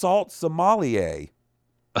become a salt sommelier.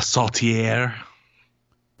 A saltier.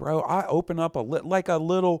 Bro, I open up a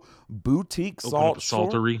little boutique salt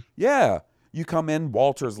saltery. Yeah. You come in,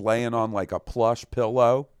 Walter's laying on like a plush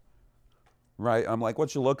pillow. Right? I'm like,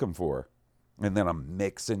 what you looking for? And then I'm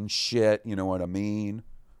mixing shit, you know what I mean?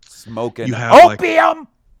 Smoking opium!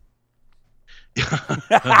 You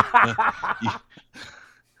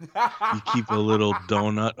keep a little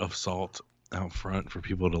donut of salt out front for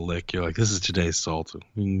people to lick. You're like, this is today's salt.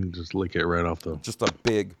 You can just lick it right off the... Just a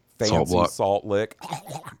big, fancy salt lick.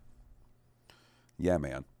 Yeah,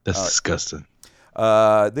 man. That's disgusting.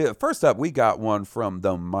 First up, we got one from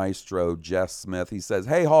the maestro, Jess Smith. He says,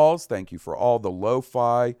 hey, Halls, thank you for all the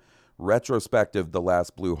lo-fi retrospective The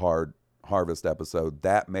Last Blue Harvest episode.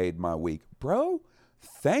 That made my week. Bro,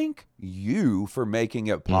 thank you for making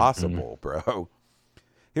it possible, bro.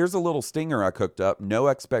 Here's a little stinger I cooked up. No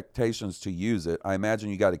expectations to use it. I imagine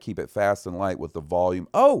you got to keep it fast and light with the volume.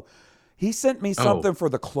 Oh, he sent me something for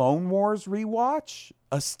the Clone Wars rewatch.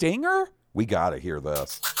 A stinger? We got to hear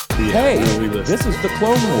this. Hey, this is the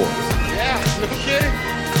Clone Wars. Yeah, no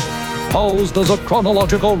kidding. Halls does a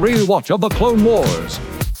chronological rewatch of the Clone Wars.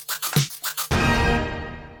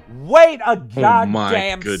 Wait a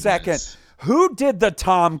goddamn second. Who did the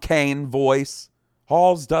Tom Kane voice?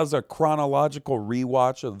 Halls does a chronological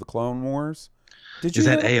rewatch of the Clone Wars. Is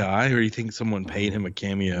that AI, or you think someone paid him a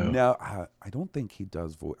cameo? No, I don't think he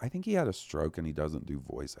does voice. I think he had a stroke and he doesn't do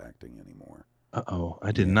voice acting anymore. Uh-oh.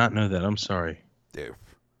 I did not know that. I'm sorry. Dude,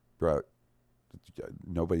 bro,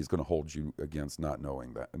 nobody's going to hold you against not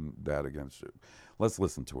knowing that and that against you. Let's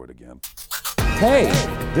listen to it again. Hey,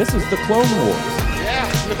 this is the Clone Wars.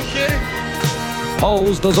 Yeah, no kidding.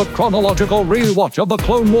 Halls does a chronological rewatch of the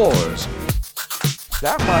Clone Wars.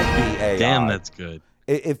 That might be AI. Damn, that's good.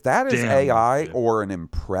 If that is AI or an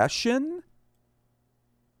impression,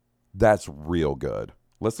 that's real good.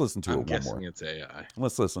 Let's listen to it one more. It's AI.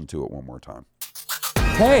 Let's listen to it one more time.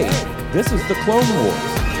 Hey, this is the Clone Wars.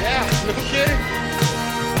 Yeah, no kidding.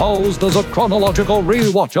 Halls does a chronological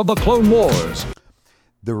rewatch of the Clone Wars.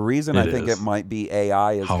 The reason I think it might be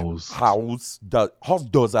AI is how does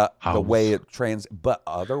that the way it but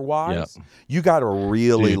otherwise you got to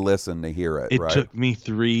really listen to hear it. It right? took me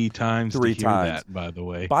 3 times to hear that, by the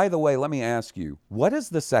way. By the way, let me ask you, what is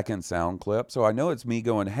the second sound clip? So I know it's me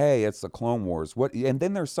going, "Hey, it's the Clone Wars." What? And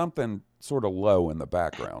then there's something sort of low in the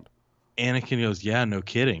background. Anakin goes, "Yeah, no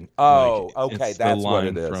kidding." Oh, okay, that's what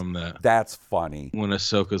it is. From that. That's funny. When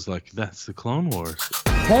Ahsoka's like, "That's the Clone Wars."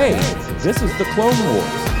 Hey, this is the Clone Wars.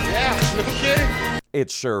 Yeah, no kidding.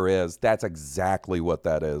 It sure is. That's exactly what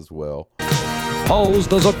that is, Will. Pulse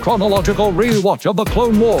does a chronological rewatch of the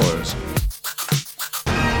Clone Wars.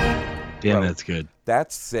 Damn, that's good.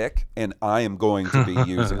 That's sick, and I am going to be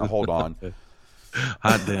using. Hold on.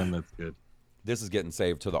 Hot damn, that's good. This is getting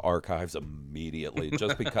saved to the archives immediately,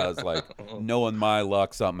 just because, like, knowing my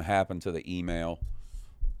luck, something happened to the email.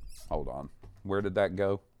 Hold on. Where did that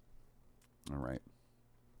go? All right.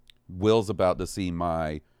 Will's about to see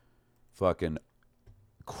my fucking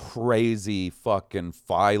crazy fucking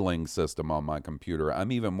filing system on my computer. I'm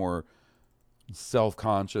even more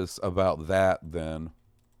self-conscious about that than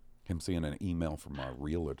him seeing an email from my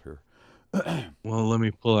realtor. Well, let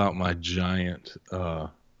me pull out my giant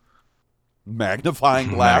magnifying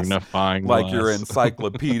glass. Magnifying like glass. your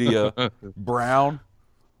encyclopedia Brown.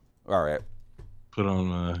 All right. Put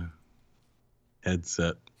on a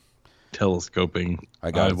headset. Telescoping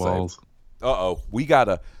I got eyeballs. We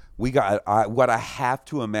got what I have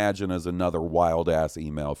to imagine is another wild ass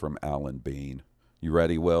email from Alan Bean. You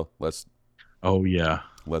ready, Will? Let's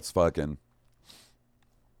fucking.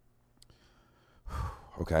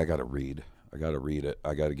 Okay, I gotta read it.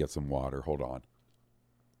 I gotta get some water. Hold on.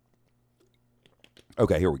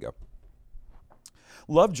 Okay, here we go.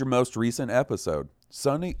 Loved your most recent episode.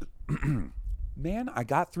 Sonny. Man, I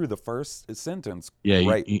got through the first sentence. Yeah,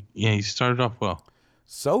 right. You started off well.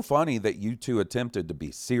 So funny that you two attempted to be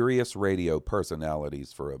serious radio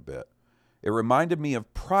personalities for a bit. It reminded me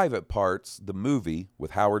of Private Parts, the movie,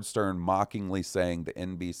 with Howard Stern mockingly saying the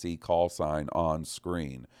NBC call sign on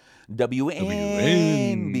screen.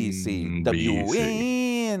 WNBC.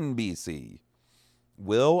 WNBC.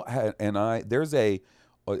 Will and I,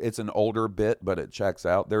 it's an older bit, but it checks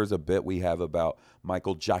out. There's a bit we have about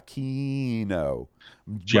Michael Giacchino.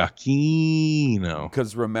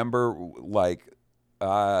 Because remember, like,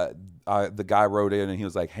 the guy wrote in and he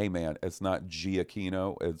was like, "Hey, man, it's not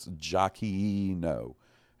Giacchino, it's Giacchino."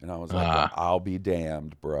 And I was like, well, I'll be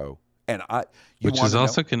damned, bro. And which is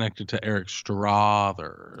also connected to Eric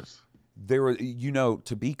Strothers. There were,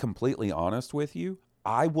 to be completely honest with you,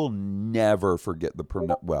 I will never forget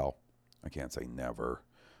well, I can't say never.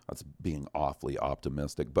 That's being awfully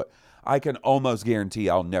optimistic, but I can almost guarantee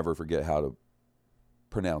I'll never forget how to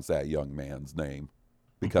pronounce that young man's name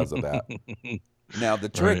because of that. Now, the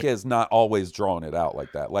trick is not always drawing it out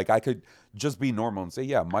like that. Like, I could just be normal and say,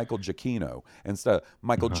 yeah, Michael Giacchino instead of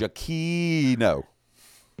Michael Giacchino.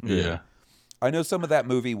 Yeah. I know some of that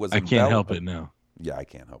movie was I can't help it now. Yeah, I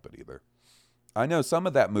can't help it either. I know some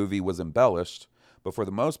of that movie was embellished, but for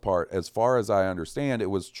the most part, as far as I understand, it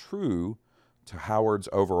was true to Howard's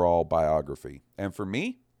overall biography. And for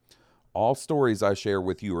me, all stories I share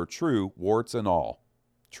with you are true, warts and all.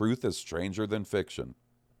 Truth is stranger than fiction.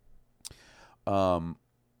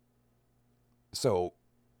 So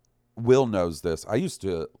Will knows this. I used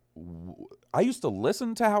to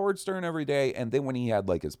listen to Howard Stern every day, and then when he had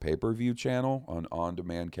like his pay-per-view channel on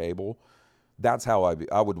demand cable, that's how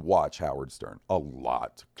I would watch Howard Stern a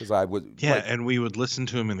lot because I would. Yeah, and we would listen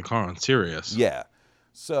to him in the car on Sirius. Yeah.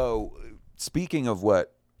 So speaking of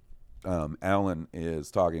what Alan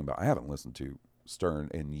is talking about, I haven't listened to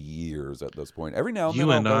Stern in years at this point. Every now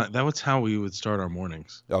and then, that was how we would start our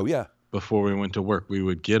mornings. Oh yeah. Before we went to work, we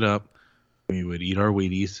would get up, we would eat our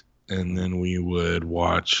Wheaties, and then we would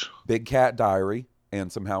watch Big Cat Diary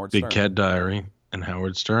and some Howard Stern. Big Cat Diary and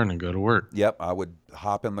Howard Stern and go to work. Yep, I would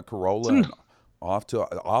hop in the Corolla and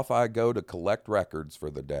off I go to collect records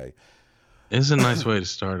for the day. It's a nice way to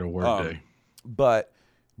start a work day. But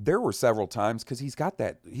there were several times because he's got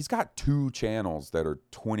 2 channels that are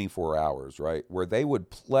 24 hours, right? Where they would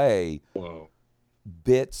play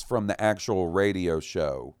bits from the actual radio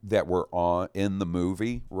show that were on in the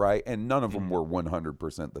movie, right? And none of them were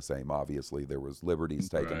 100% the same. Obviously, there was liberties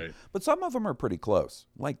taken, but some of them are pretty close.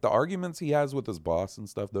 Like the arguments he has with his boss and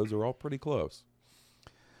stuff; those are all pretty close.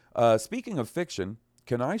 Speaking of fiction,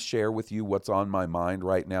 can I share with you what's on my mind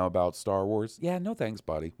right now about Star Wars? Yeah, no thanks,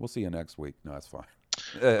 buddy. We'll see you next week. No, that's fine.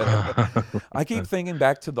 I keep thinking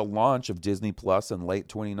back to the launch of Disney Plus in late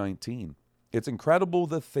 2019. It's incredible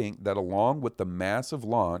to think that along with the massive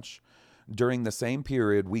launch, during the same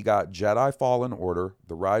period, we got Jedi Fallen Order,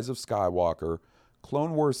 The Rise of Skywalker,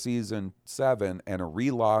 Clone Wars Season 7, and a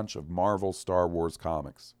relaunch of Marvel Star Wars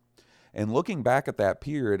comics. And looking back at that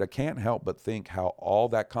period, I can't help but think how all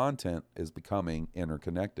that content is becoming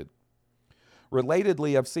interconnected.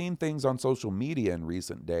 Relatedly, I've seen things on social media in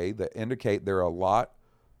recent days that indicate there are a lot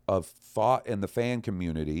of thought in the fan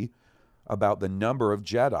community about the number of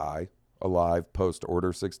Jedi alive post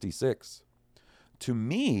Order 66. To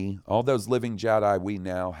me, all those living Jedi we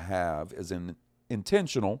now have is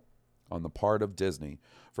intentional on the part of Disney.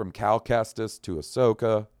 From Cal Kestis to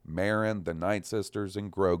Ahsoka, Marin, the Night Sisters,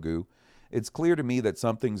 and Grogu, it's clear to me that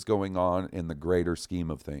something's going on in the greater scheme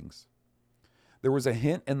of things. There was a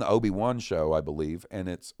hint in the Obi-Wan show, I believe, and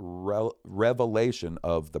its revelation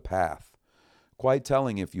of the path. Quite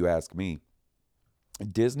telling if you ask me.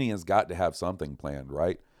 Disney has got to have something planned,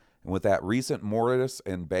 right? And with that recent Mortis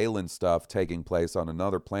and Balin stuff taking place on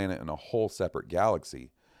another planet in a whole separate galaxy,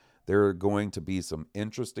 there are going to be some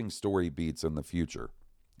interesting story beats in the future.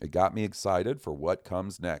 It got me excited for what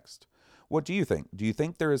comes next. What do you think? Do you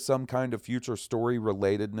think there is some kind of future story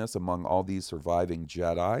relatedness among all these surviving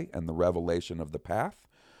Jedi and the revelation of the path?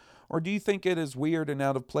 Or do you think it is weird and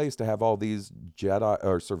out of place to have all these Jedi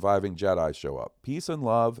or surviving Jedi show up? Peace and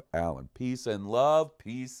love, Alan. Peace and love,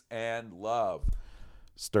 peace and love.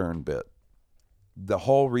 Stern bit. The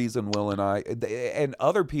whole reason Will and I, and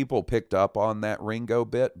other people picked up on that Ringo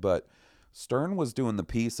bit, but Stern was doing the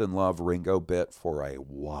peace and love Ringo bit for a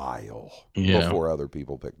while before other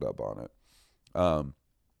people picked up on it.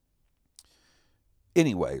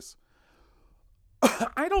 Anyways,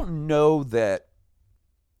 I don't know that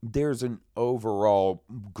there's an overall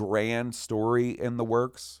grand story in the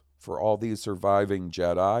works for all these surviving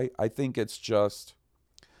Jedi. I think it's just,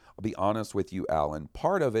 I'll be honest with you, Alan,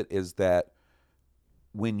 part of it is that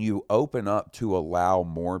when you open up to allow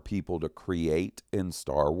more people to create in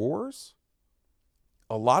Star Wars,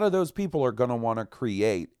 a lot of those people are going to want to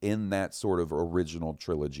create in that sort of original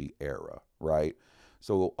trilogy era, right?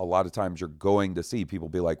 So a lot of times you're going to see people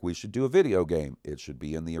be like, we should do a video game. It should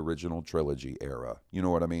be in the original trilogy era. You know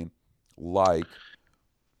what I mean? Like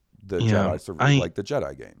the like the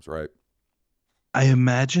Jedi games, right? I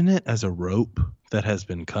imagine it as a rope that has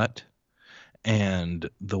been cut, and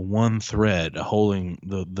the one thread holding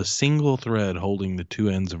the single thread holding the two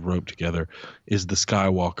ends of rope together is the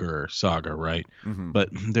Skywalker saga, right? Mm-hmm. But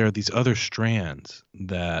there are these other strands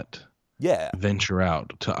that venture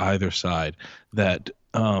out to either side that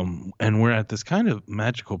and we're at this kind of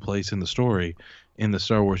magical place in the story in the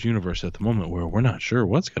Star Wars universe at the moment where we're not sure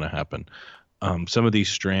what's going to happen. Some of these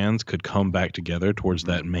strands could come back together towards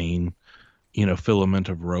that main, filament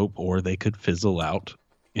of rope, or they could fizzle out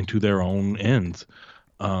into their own ends.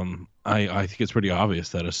 I think it's pretty obvious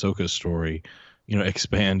that Ahsoka's story,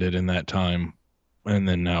 expanded in that time, and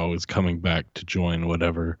then now is coming back to join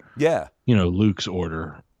whatever, Luke's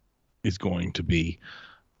order is going to be.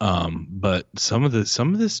 But some of this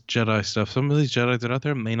Jedi stuff, some of these Jedi that are out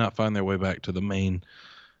there may not find their way back to the main,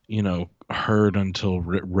 herd until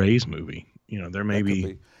Rey's movie. There may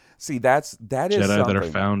be. See, that is Jedi something that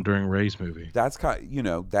are found during Rey's movie. That's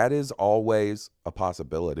that is always a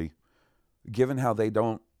possibility, given how they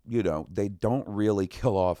don't really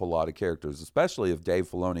kill off a lot of characters, especially if Dave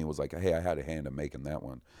Filoni was like, hey, I had a hand in making that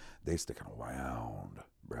one. They sticking around,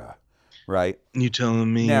 bruh. Right? You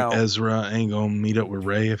telling me now, Ezra ain't gonna meet up with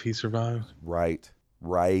Rey if he survives? Right.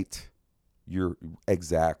 You're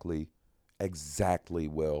exactly,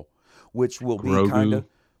 Will. Which will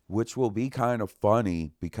be kind of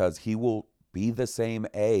funny because he will be the same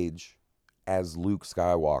age as Luke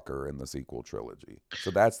Skywalker in the sequel trilogy.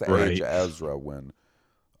 So that's the age of Ezra when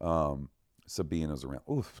Sabine is around.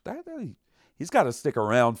 Oof, he's got to stick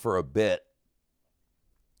around for a bit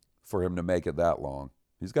for him to make it that long.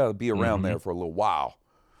 He's got to be around there for a little while.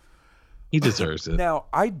 He deserves it. Now,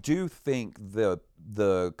 I do think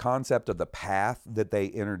the concept of the path that they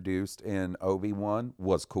introduced in Obi-Wan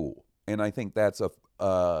was cool. And I think that's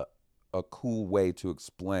a cool way to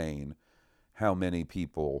explain how many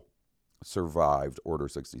people survived Order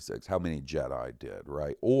 66, how many Jedi did,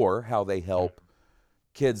 right? Or how they help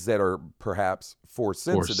kids that are perhaps force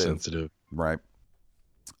sensitive. Right?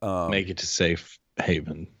 Make it to safe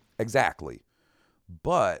haven. Exactly.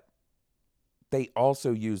 But they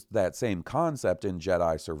also used that same concept in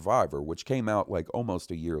Jedi Survivor, which came out like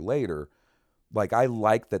almost a year later. Like, I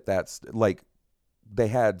like that's like they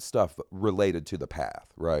had stuff related to the path,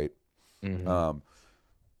 right? Mm-hmm.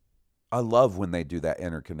 I love when they do that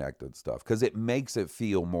interconnected stuff because it makes it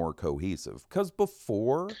feel more cohesive. Because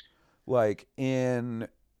before, like in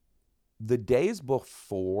the days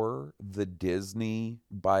before the Disney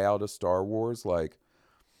buyout of Star Wars, like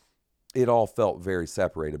it all felt very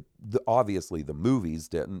separated. Obviously, the movies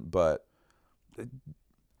didn't, but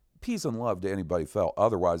peace and love to anybody felt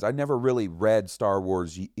otherwise. I never really read Star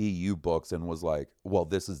Wars EU books and was like, well,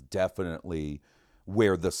 this is definitely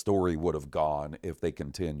where the story would have gone if they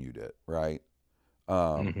continued it, right?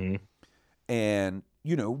 And,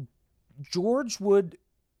 you know, George would...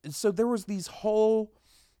 So there was these whole...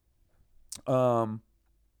 there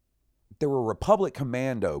were Republic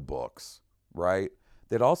Commando books, right?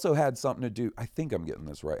 That also had something to do... I think I'm getting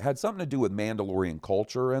this right. Had something to do with Mandalorian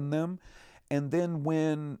culture in them. And then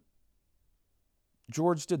when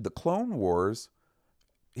George did the Clone Wars,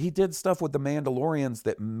 he did stuff with the Mandalorians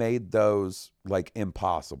that made those like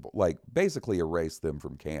impossible, like basically erased them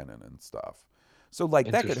from canon and stuff. So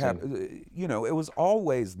like that could happen, you know, it was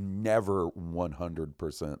always never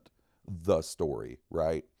 100% the story,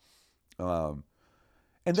 right? And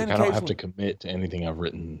then I don't have to commit to anything I've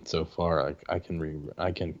written so far. I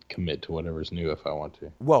can commit to whatever's new if I want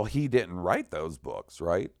to. Well, he didn't write those books,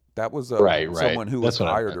 right? That was someone who was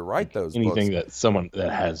hired to write those books. Anything that someone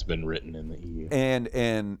that has been written in the EU.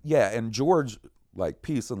 And George, like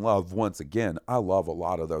peace and love, once again, I love a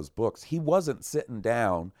lot of those books. He wasn't sitting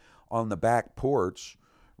down on the back porch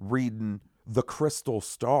reading The Crystal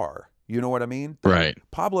Star. You know what I mean? Right.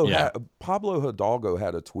 Pablo Hidalgo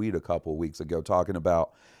had a tweet a couple weeks ago talking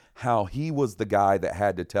about how he was the guy that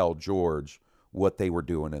had to tell George what they were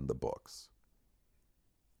doing in the books.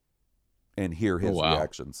 And hear his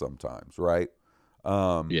reaction sometimes, right?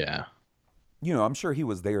 Yeah. You know, I'm sure he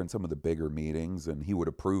was there in some of the bigger meetings and he would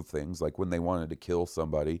approve things. Like when they wanted to kill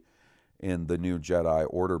somebody in the new Jedi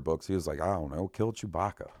Order books, he was like, I don't know, kill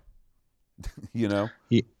Chewbacca. You know?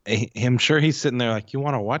 I'm sure he's sitting there like, you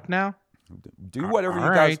want to what now? Do whatever you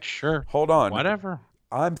guys... Right, sure. Hold on. Whatever.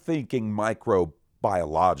 I'm thinking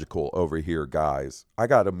microbiological over here, guys. I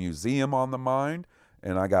got a museum on the mind.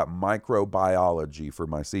 And I got microbiology for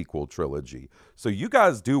my sequel trilogy. So you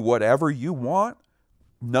guys do whatever you want.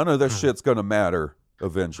 None of this shit's going to matter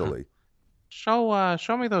eventually. Show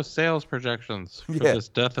me those sales projections for this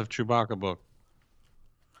Death of Chewbacca book.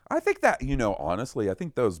 I think that, you know, honestly, I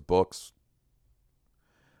think those books,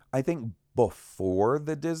 I think before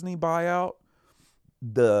the Disney buyout,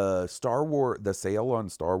 the sale on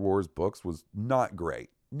Star Wars books was not great.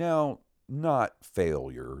 Now, not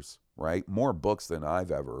failures. Right, more books than I've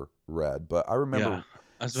ever read, but I remember.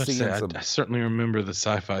 I was about to say, I certainly remember the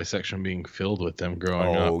sci-fi section being filled with them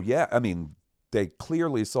growing up. Oh yeah, I mean, they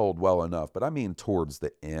clearly sold well enough, but I mean, towards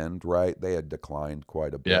the end, right, they had declined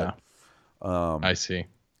quite a bit. Yeah, I see.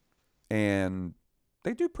 And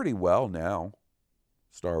they do pretty well now,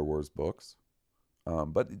 Star Wars books,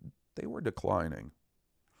 but they were declining.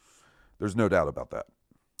 There's no doubt about that.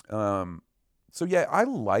 So yeah, I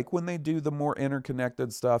like when they do the more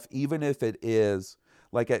interconnected stuff, even if it is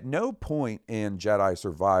like at no point in Jedi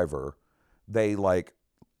Survivor, they like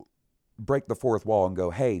break the fourth wall and go,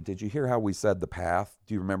 hey, did you hear how we said the path?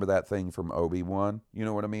 Do you remember that thing from Obi-Wan? You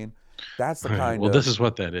know what I mean? That's the kind of... Well, this is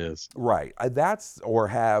what that is. Right. Or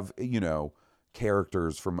have, you know,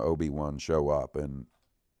 characters from Obi-Wan show up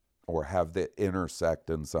or have that intersect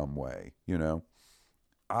in some way, you know?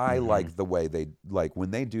 I like the way they, like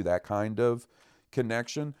when they do that kind of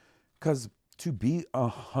connection, because to be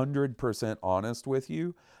 100% honest with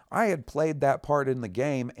you, I had played that part in the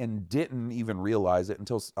game and didn't even realize it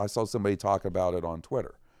until I saw somebody talk about it on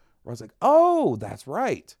Twitter. Where I was like, oh, that's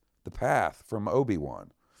right. The path from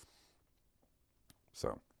Obi-Wan.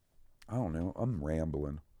 So, I don't know. I'm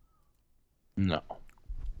rambling. No.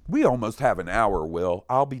 We almost have an hour, Will.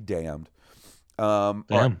 I'll be damned.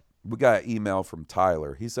 We got an email from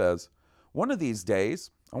Tyler. He says, one of these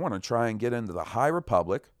days, I want to try and get into the High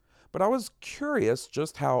Republic, but I was curious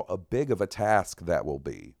just how big of a task that will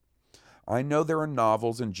be. I know there are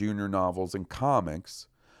novels and junior novels and comics,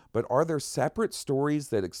 but are there separate stories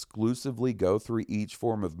that exclusively go through each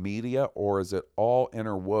form of media, or is it all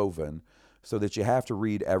interwoven so that you have to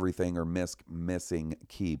read everything or missing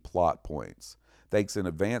key plot points? Thanks in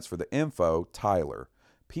advance for the info, Tyler.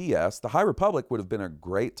 P.S. The High Republic would have been a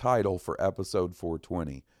great title for episode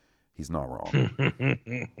 420. He's not wrong.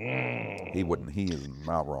 He is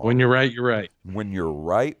not wrong. When you're right, you're right. When you're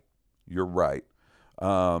right, you're right.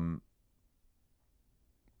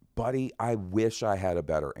 Buddy, I wish I had a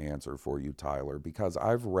better answer for you, Tyler, because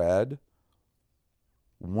I've read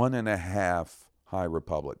 1.5 High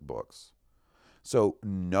Republic books. So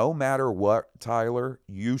no matter what, Tyler,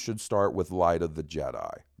 you should start with Light of the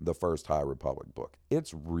Jedi, the first High Republic book.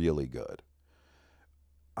 It's really good.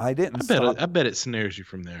 I bet it snares you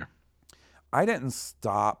from there. I didn't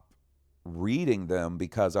stop reading them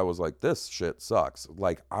because I was like, this shit sucks.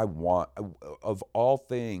 Like, I want, of all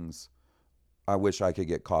things I wish I could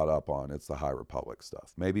get caught up on. It's the High Republic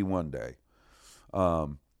stuff. Maybe one day.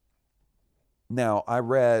 Now, I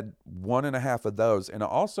read 1.5 of those, and I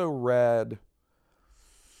also read,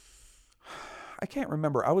 I can't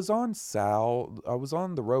remember. I was on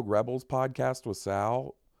the Rogue Rebels podcast with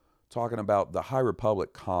Sal, talking about the High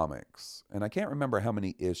Republic comics, and I can't remember how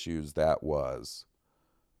many issues that was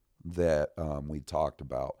that we talked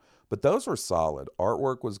about. But those were solid.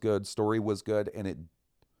 Artwork was good, story was good, and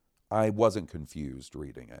I wasn't confused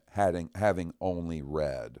reading it, having only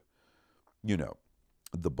read,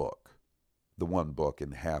 the book, the one book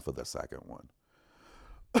and half of the second one.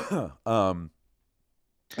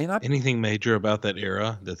 Anything major about that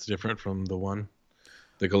era that's different from the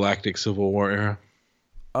Galactic Civil War era?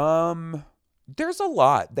 There's a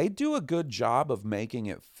lot. They do a good job of making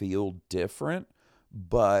it feel different,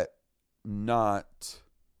 but not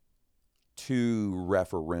too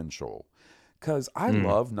referential. Because I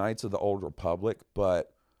love Knights of the Old Republic,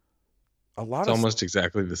 but it's almost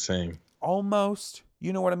exactly the same. Almost.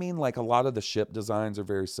 You know what I mean? Like a lot of the ship designs are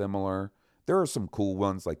very similar. There are some cool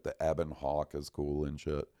ones, like the Ebon Hawk is cool and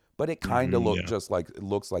shit. But it kind of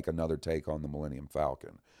looks like another take on the Millennium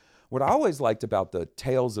Falcon. What I always liked about the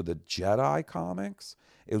Tales of the Jedi comics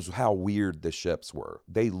is how weird the ships were.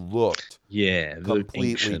 They looked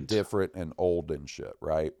completely different and old and shit,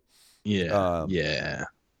 right? Yeah.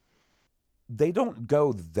 They don't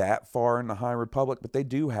go that far in the High Republic, but they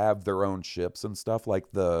do have their own ships and stuff.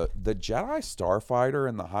 Like the Jedi Starfighter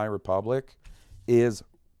in the High Republic is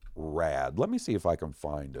rad. Let me see if I can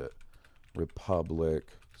find it. Republic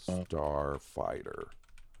Starfighter.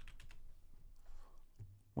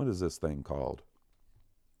 What is this thing called?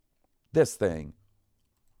 This thing.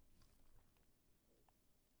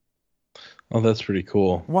 Oh, that's pretty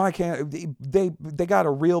cool. Why can't they got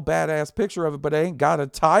a real badass picture of it, but they ain't got a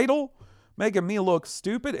title? Making me look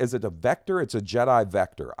stupid. Is it a Vector? It's a Jedi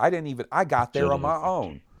Vector. I got there on my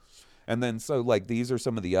own. And then, so like, these are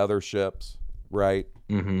some of the other ships, right?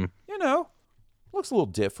 Mm-hmm. Looks a little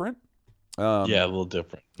different. A little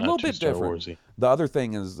different. A little bit different. The other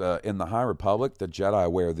thing is, in the High Republic, the Jedi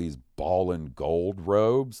wear these ball and gold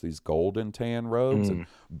robes, these golden tan robes. And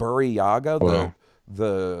Buri Yaga,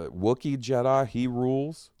 the Wookiee Jedi, he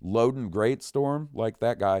rules. Loden Greatstorm, like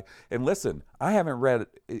that guy. And listen, I haven't read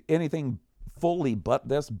anything fully but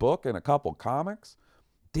this book and a couple comics.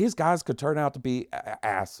 These guys could turn out to be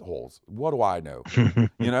assholes. What do I know?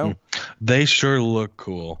 They sure look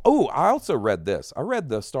cool. Oh, I also read this. I read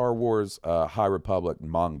the Star Wars High Republic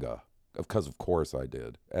manga, because of course I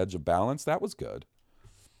did. Edge of Balance, that was good.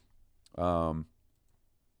 But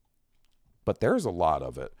there's a lot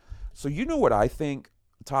of it. So you know what I think,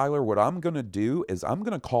 Tyler? What I'm going to do is I'm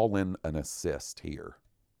going to call in an assist here.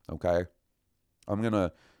 Okay? I'm going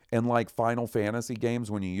to, in like Final Fantasy games,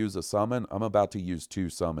 when you use a summon, I'm about to use 2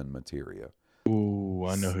 summon materia. Ooh,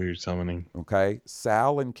 I know who you're summoning. Okay?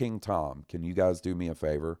 Sal and King Tom, can you guys do me a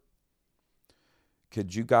favor?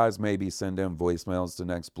 Could you guys maybe send in voicemails to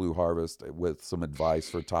Next Blue Harvest with some advice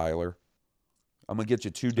for Tyler? I'm going to get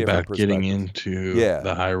you 2 different perspectives. About getting into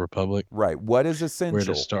the High Republic. Right. What is essential? Where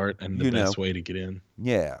to start and the best way to get in.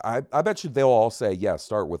 Yeah. I bet you they'll all say,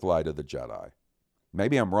 start with Light of the Jedi.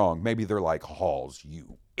 Maybe I'm wrong. Maybe they're like, Halls,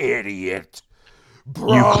 you idiot.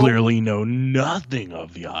 Bro. You clearly know nothing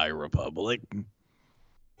of the High Republic.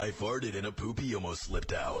 I farted and a poopy almost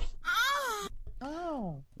slipped out.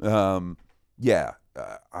 Oh.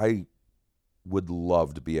 I would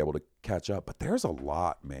love to be able to catch up, but there's a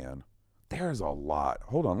lot, man. There's a lot.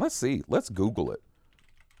 Hold on. Let's see. Let's Google it.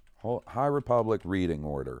 High Republic reading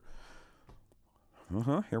order.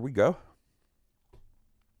 Here we go.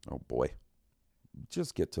 Oh, boy.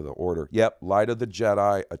 Just get to the order. Yep. Light of the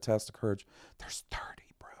Jedi. A Test of Courage. There's 30,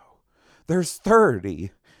 bro. There's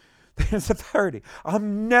 30. There's a 30.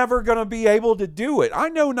 I'm never going to be able to do it. I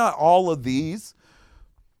know not all of these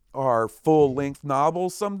are full-length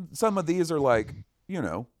novels. Some of these are like,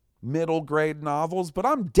 middle grade novels, but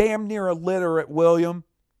I'm damn near illiterate, William.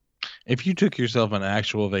 If you took yourself an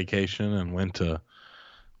actual vacation and went to,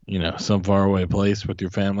 some faraway place with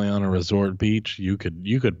your family on a resort beach, you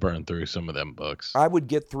could burn through some of them books. I would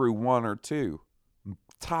get through 1 or 2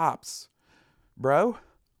 tops, bro.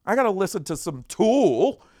 I got to listen to some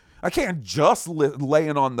Tool. I can't just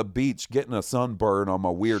laying on the beach getting a sunburn on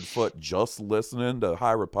my weird foot just listening to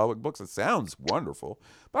High Republic books. It sounds wonderful,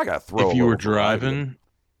 but I got to throw. If you were driving,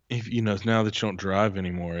 now that you don't drive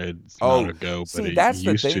anymore, it's not a go. But it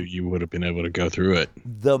used to, you would have been able to go through it.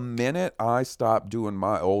 The minute I stopped doing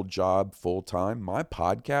my old job full time, my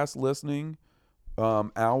podcast listening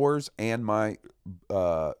hours and my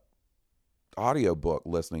audiobook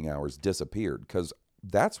listening hours disappeared because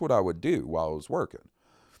that's what I would do while I was working,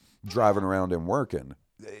 driving around and working.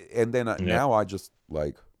 And then now I just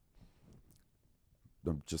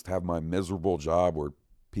just have my miserable job where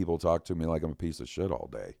people talk to me like I'm a piece of shit all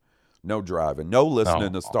day. No driving, no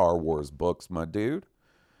listening to Star Wars books, my dude.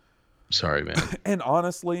 Sorry, man. And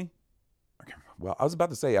honestly, well, I was about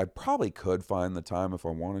to say I probably could find the time if I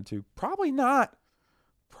wanted to. Probably not.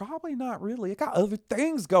 Probably not really. I got other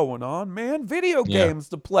things going on, man. Video games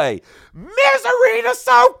to play. Misery to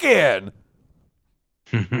soak in.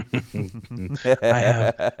 I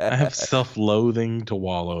have self-loathing to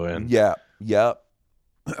wallow in. Yeah. Yep.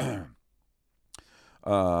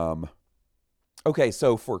 Okay,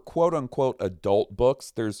 so for quote unquote adult books,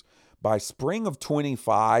 there's by spring of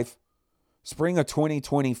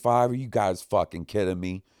 2025, are you guys fucking kidding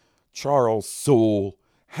me? Charles Soule,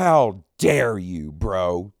 how dare you,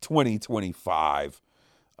 bro? 2025.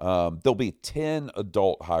 There'll be 10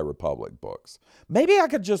 adult High Republic books. Maybe I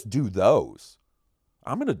could just do those.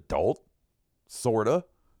 I'm an adult, sorta.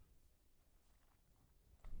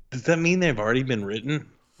 Does that mean they've already been written?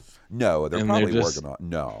 No, they're probably working on.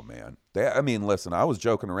 No, man. Listen, I was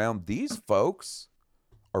joking around. These folks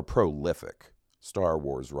are prolific Star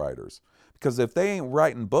Wars writers, because if they ain't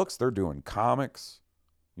writing books, they're doing comics.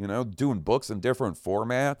 Doing books in different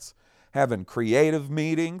formats, having creative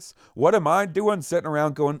meetings. What am I doing? Sitting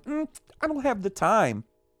around going, I don't have the time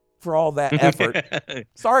for all that effort.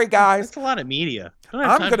 Sorry, guys. That's a lot of media.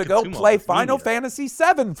 I'm going to go play Final Fantasy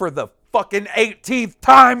VII for the fucking 18th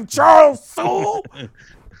time, Charles Soule.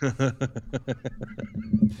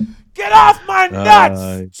 Get off my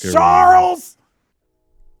nuts, Charles!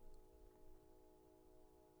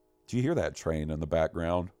 Do you hear that train in the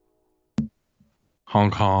background? Hong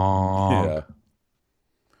Kong. Yeah.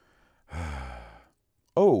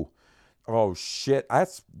 Oh shit. I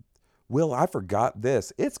forgot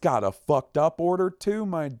this. It's got a fucked up order too,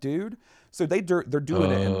 my dude. So they're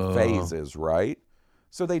doing it in phases, right?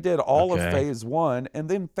 So they did all of phase 1, and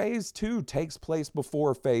then phase 2 takes place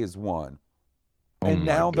before phase 1. And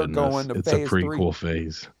now they're going to phase 3. It's a prequel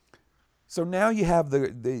phase. So now you have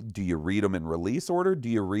do you read them in release order? Do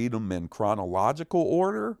you read them in chronological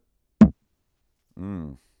order?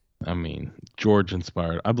 I mean, George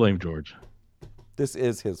inspired. I blame George. This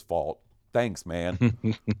is his fault. Thanks, man.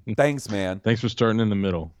 Thanks, man. Thanks for starting in the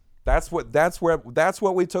middle. That's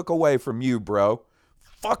what we took away from you, bro.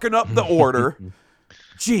 Fucking up the order.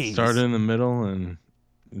 Jeez. Started in the middle, and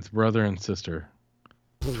it's brother and sister.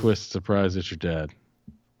 Twist, surprise, it's your dad.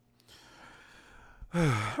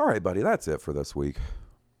 All right, buddy. That's it for this week.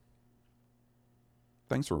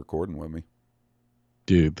 Thanks for recording with me.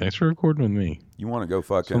 Dude, thanks for recording with me. You want to go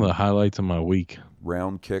fucking... Some of the highlights of my week.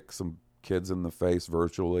 Round kick some kids in the face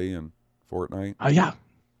virtually in Fortnite? Yeah.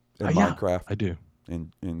 In Minecraft? I do.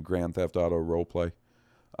 In Grand Theft Auto roleplay.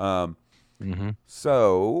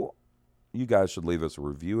 So, you guys should leave us a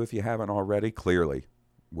review if you haven't already. Clearly,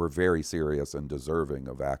 we're very serious and deserving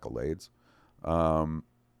of accolades.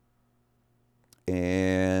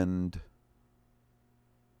 And...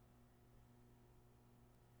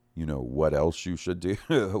 You know what else you should do?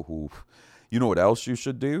 You know what else you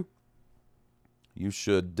should do? You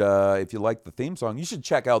should, if you like the theme song, you should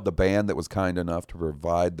check out the band that was kind enough to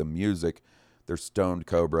provide the music. They're Stoned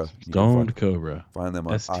Cobra. Stoned Cobra. Find them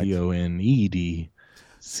on STONED COBRA.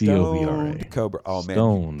 Stoned Cobra. Oh, man.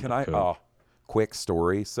 Stoned Can I? Oh, quick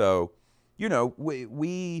story. So,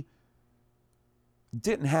 we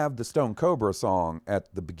didn't have the Stoned Cobra song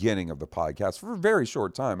at the beginning of the podcast for a very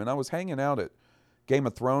short time. And I was hanging out at Game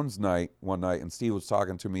of Thrones night one night, and Steve was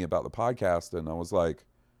talking to me about the podcast, and I was like,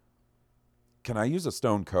 can I use a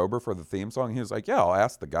Stoned Cobra for the theme song? He was like, yeah, I'll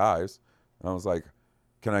ask the guys. And I was like,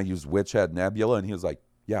 can I use Witchhead Nebula? And he was like,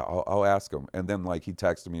 yeah, I'll ask them. And then he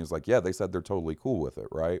texted me, he was like, yeah, they said they're totally cool with it,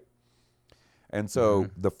 right? And so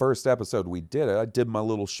the first episode we did it, I did my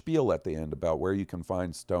little spiel at the end about where you can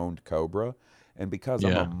find Stoned Cobra. And because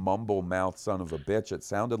I'm a mumble mouth son of a bitch, it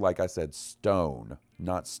sounded like I said stone,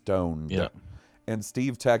 not stoned. Yeah. And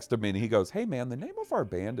Steve texted me and he goes, hey man, the name of our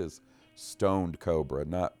band is Stoned Cobra,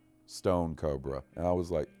 not Stone Cobra. And I was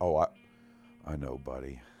like, oh, I know,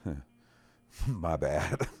 buddy. My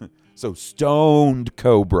bad. So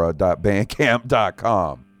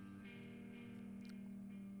stonedcobra.bandcamp.com.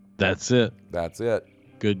 That's it. That's it.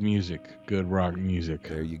 Good music. Good rock music.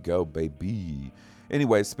 There you go, baby.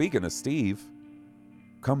 Anyway, speaking of Steve,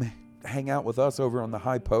 come hang out with us over on the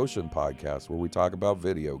High Potion podcast where we talk about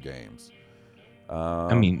video games.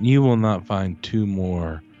 I mean, you will not find two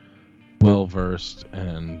more well-versed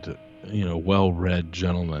and, well-read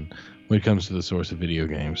gentlemen when it comes to the source of video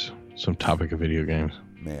games, some topic of video games.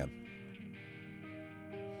 Man.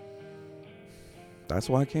 That's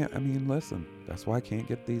why I can't. I mean, listen. That's why I can't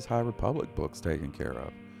get these High Republic books taken care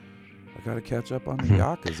of. I got to catch up on the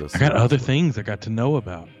Yakuza. I got other things I got to know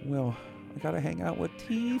about. Well, I got to hang out with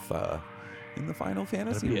Tifa in the Final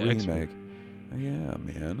Fantasy remake. Yeah,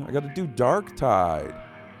 man. I got to do Dark Tide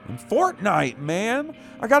and Fortnite, man.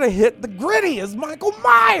 I got to hit the gritty as Michael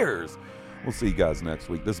Myers. We'll see you guys next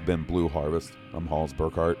week. This has been Blue Harvest. I'm Halls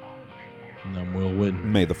Burkhart. And I'm Will Whitten.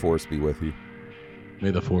 May the Force be with you. May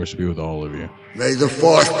the Force be with all of you. May the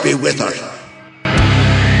Force be with us.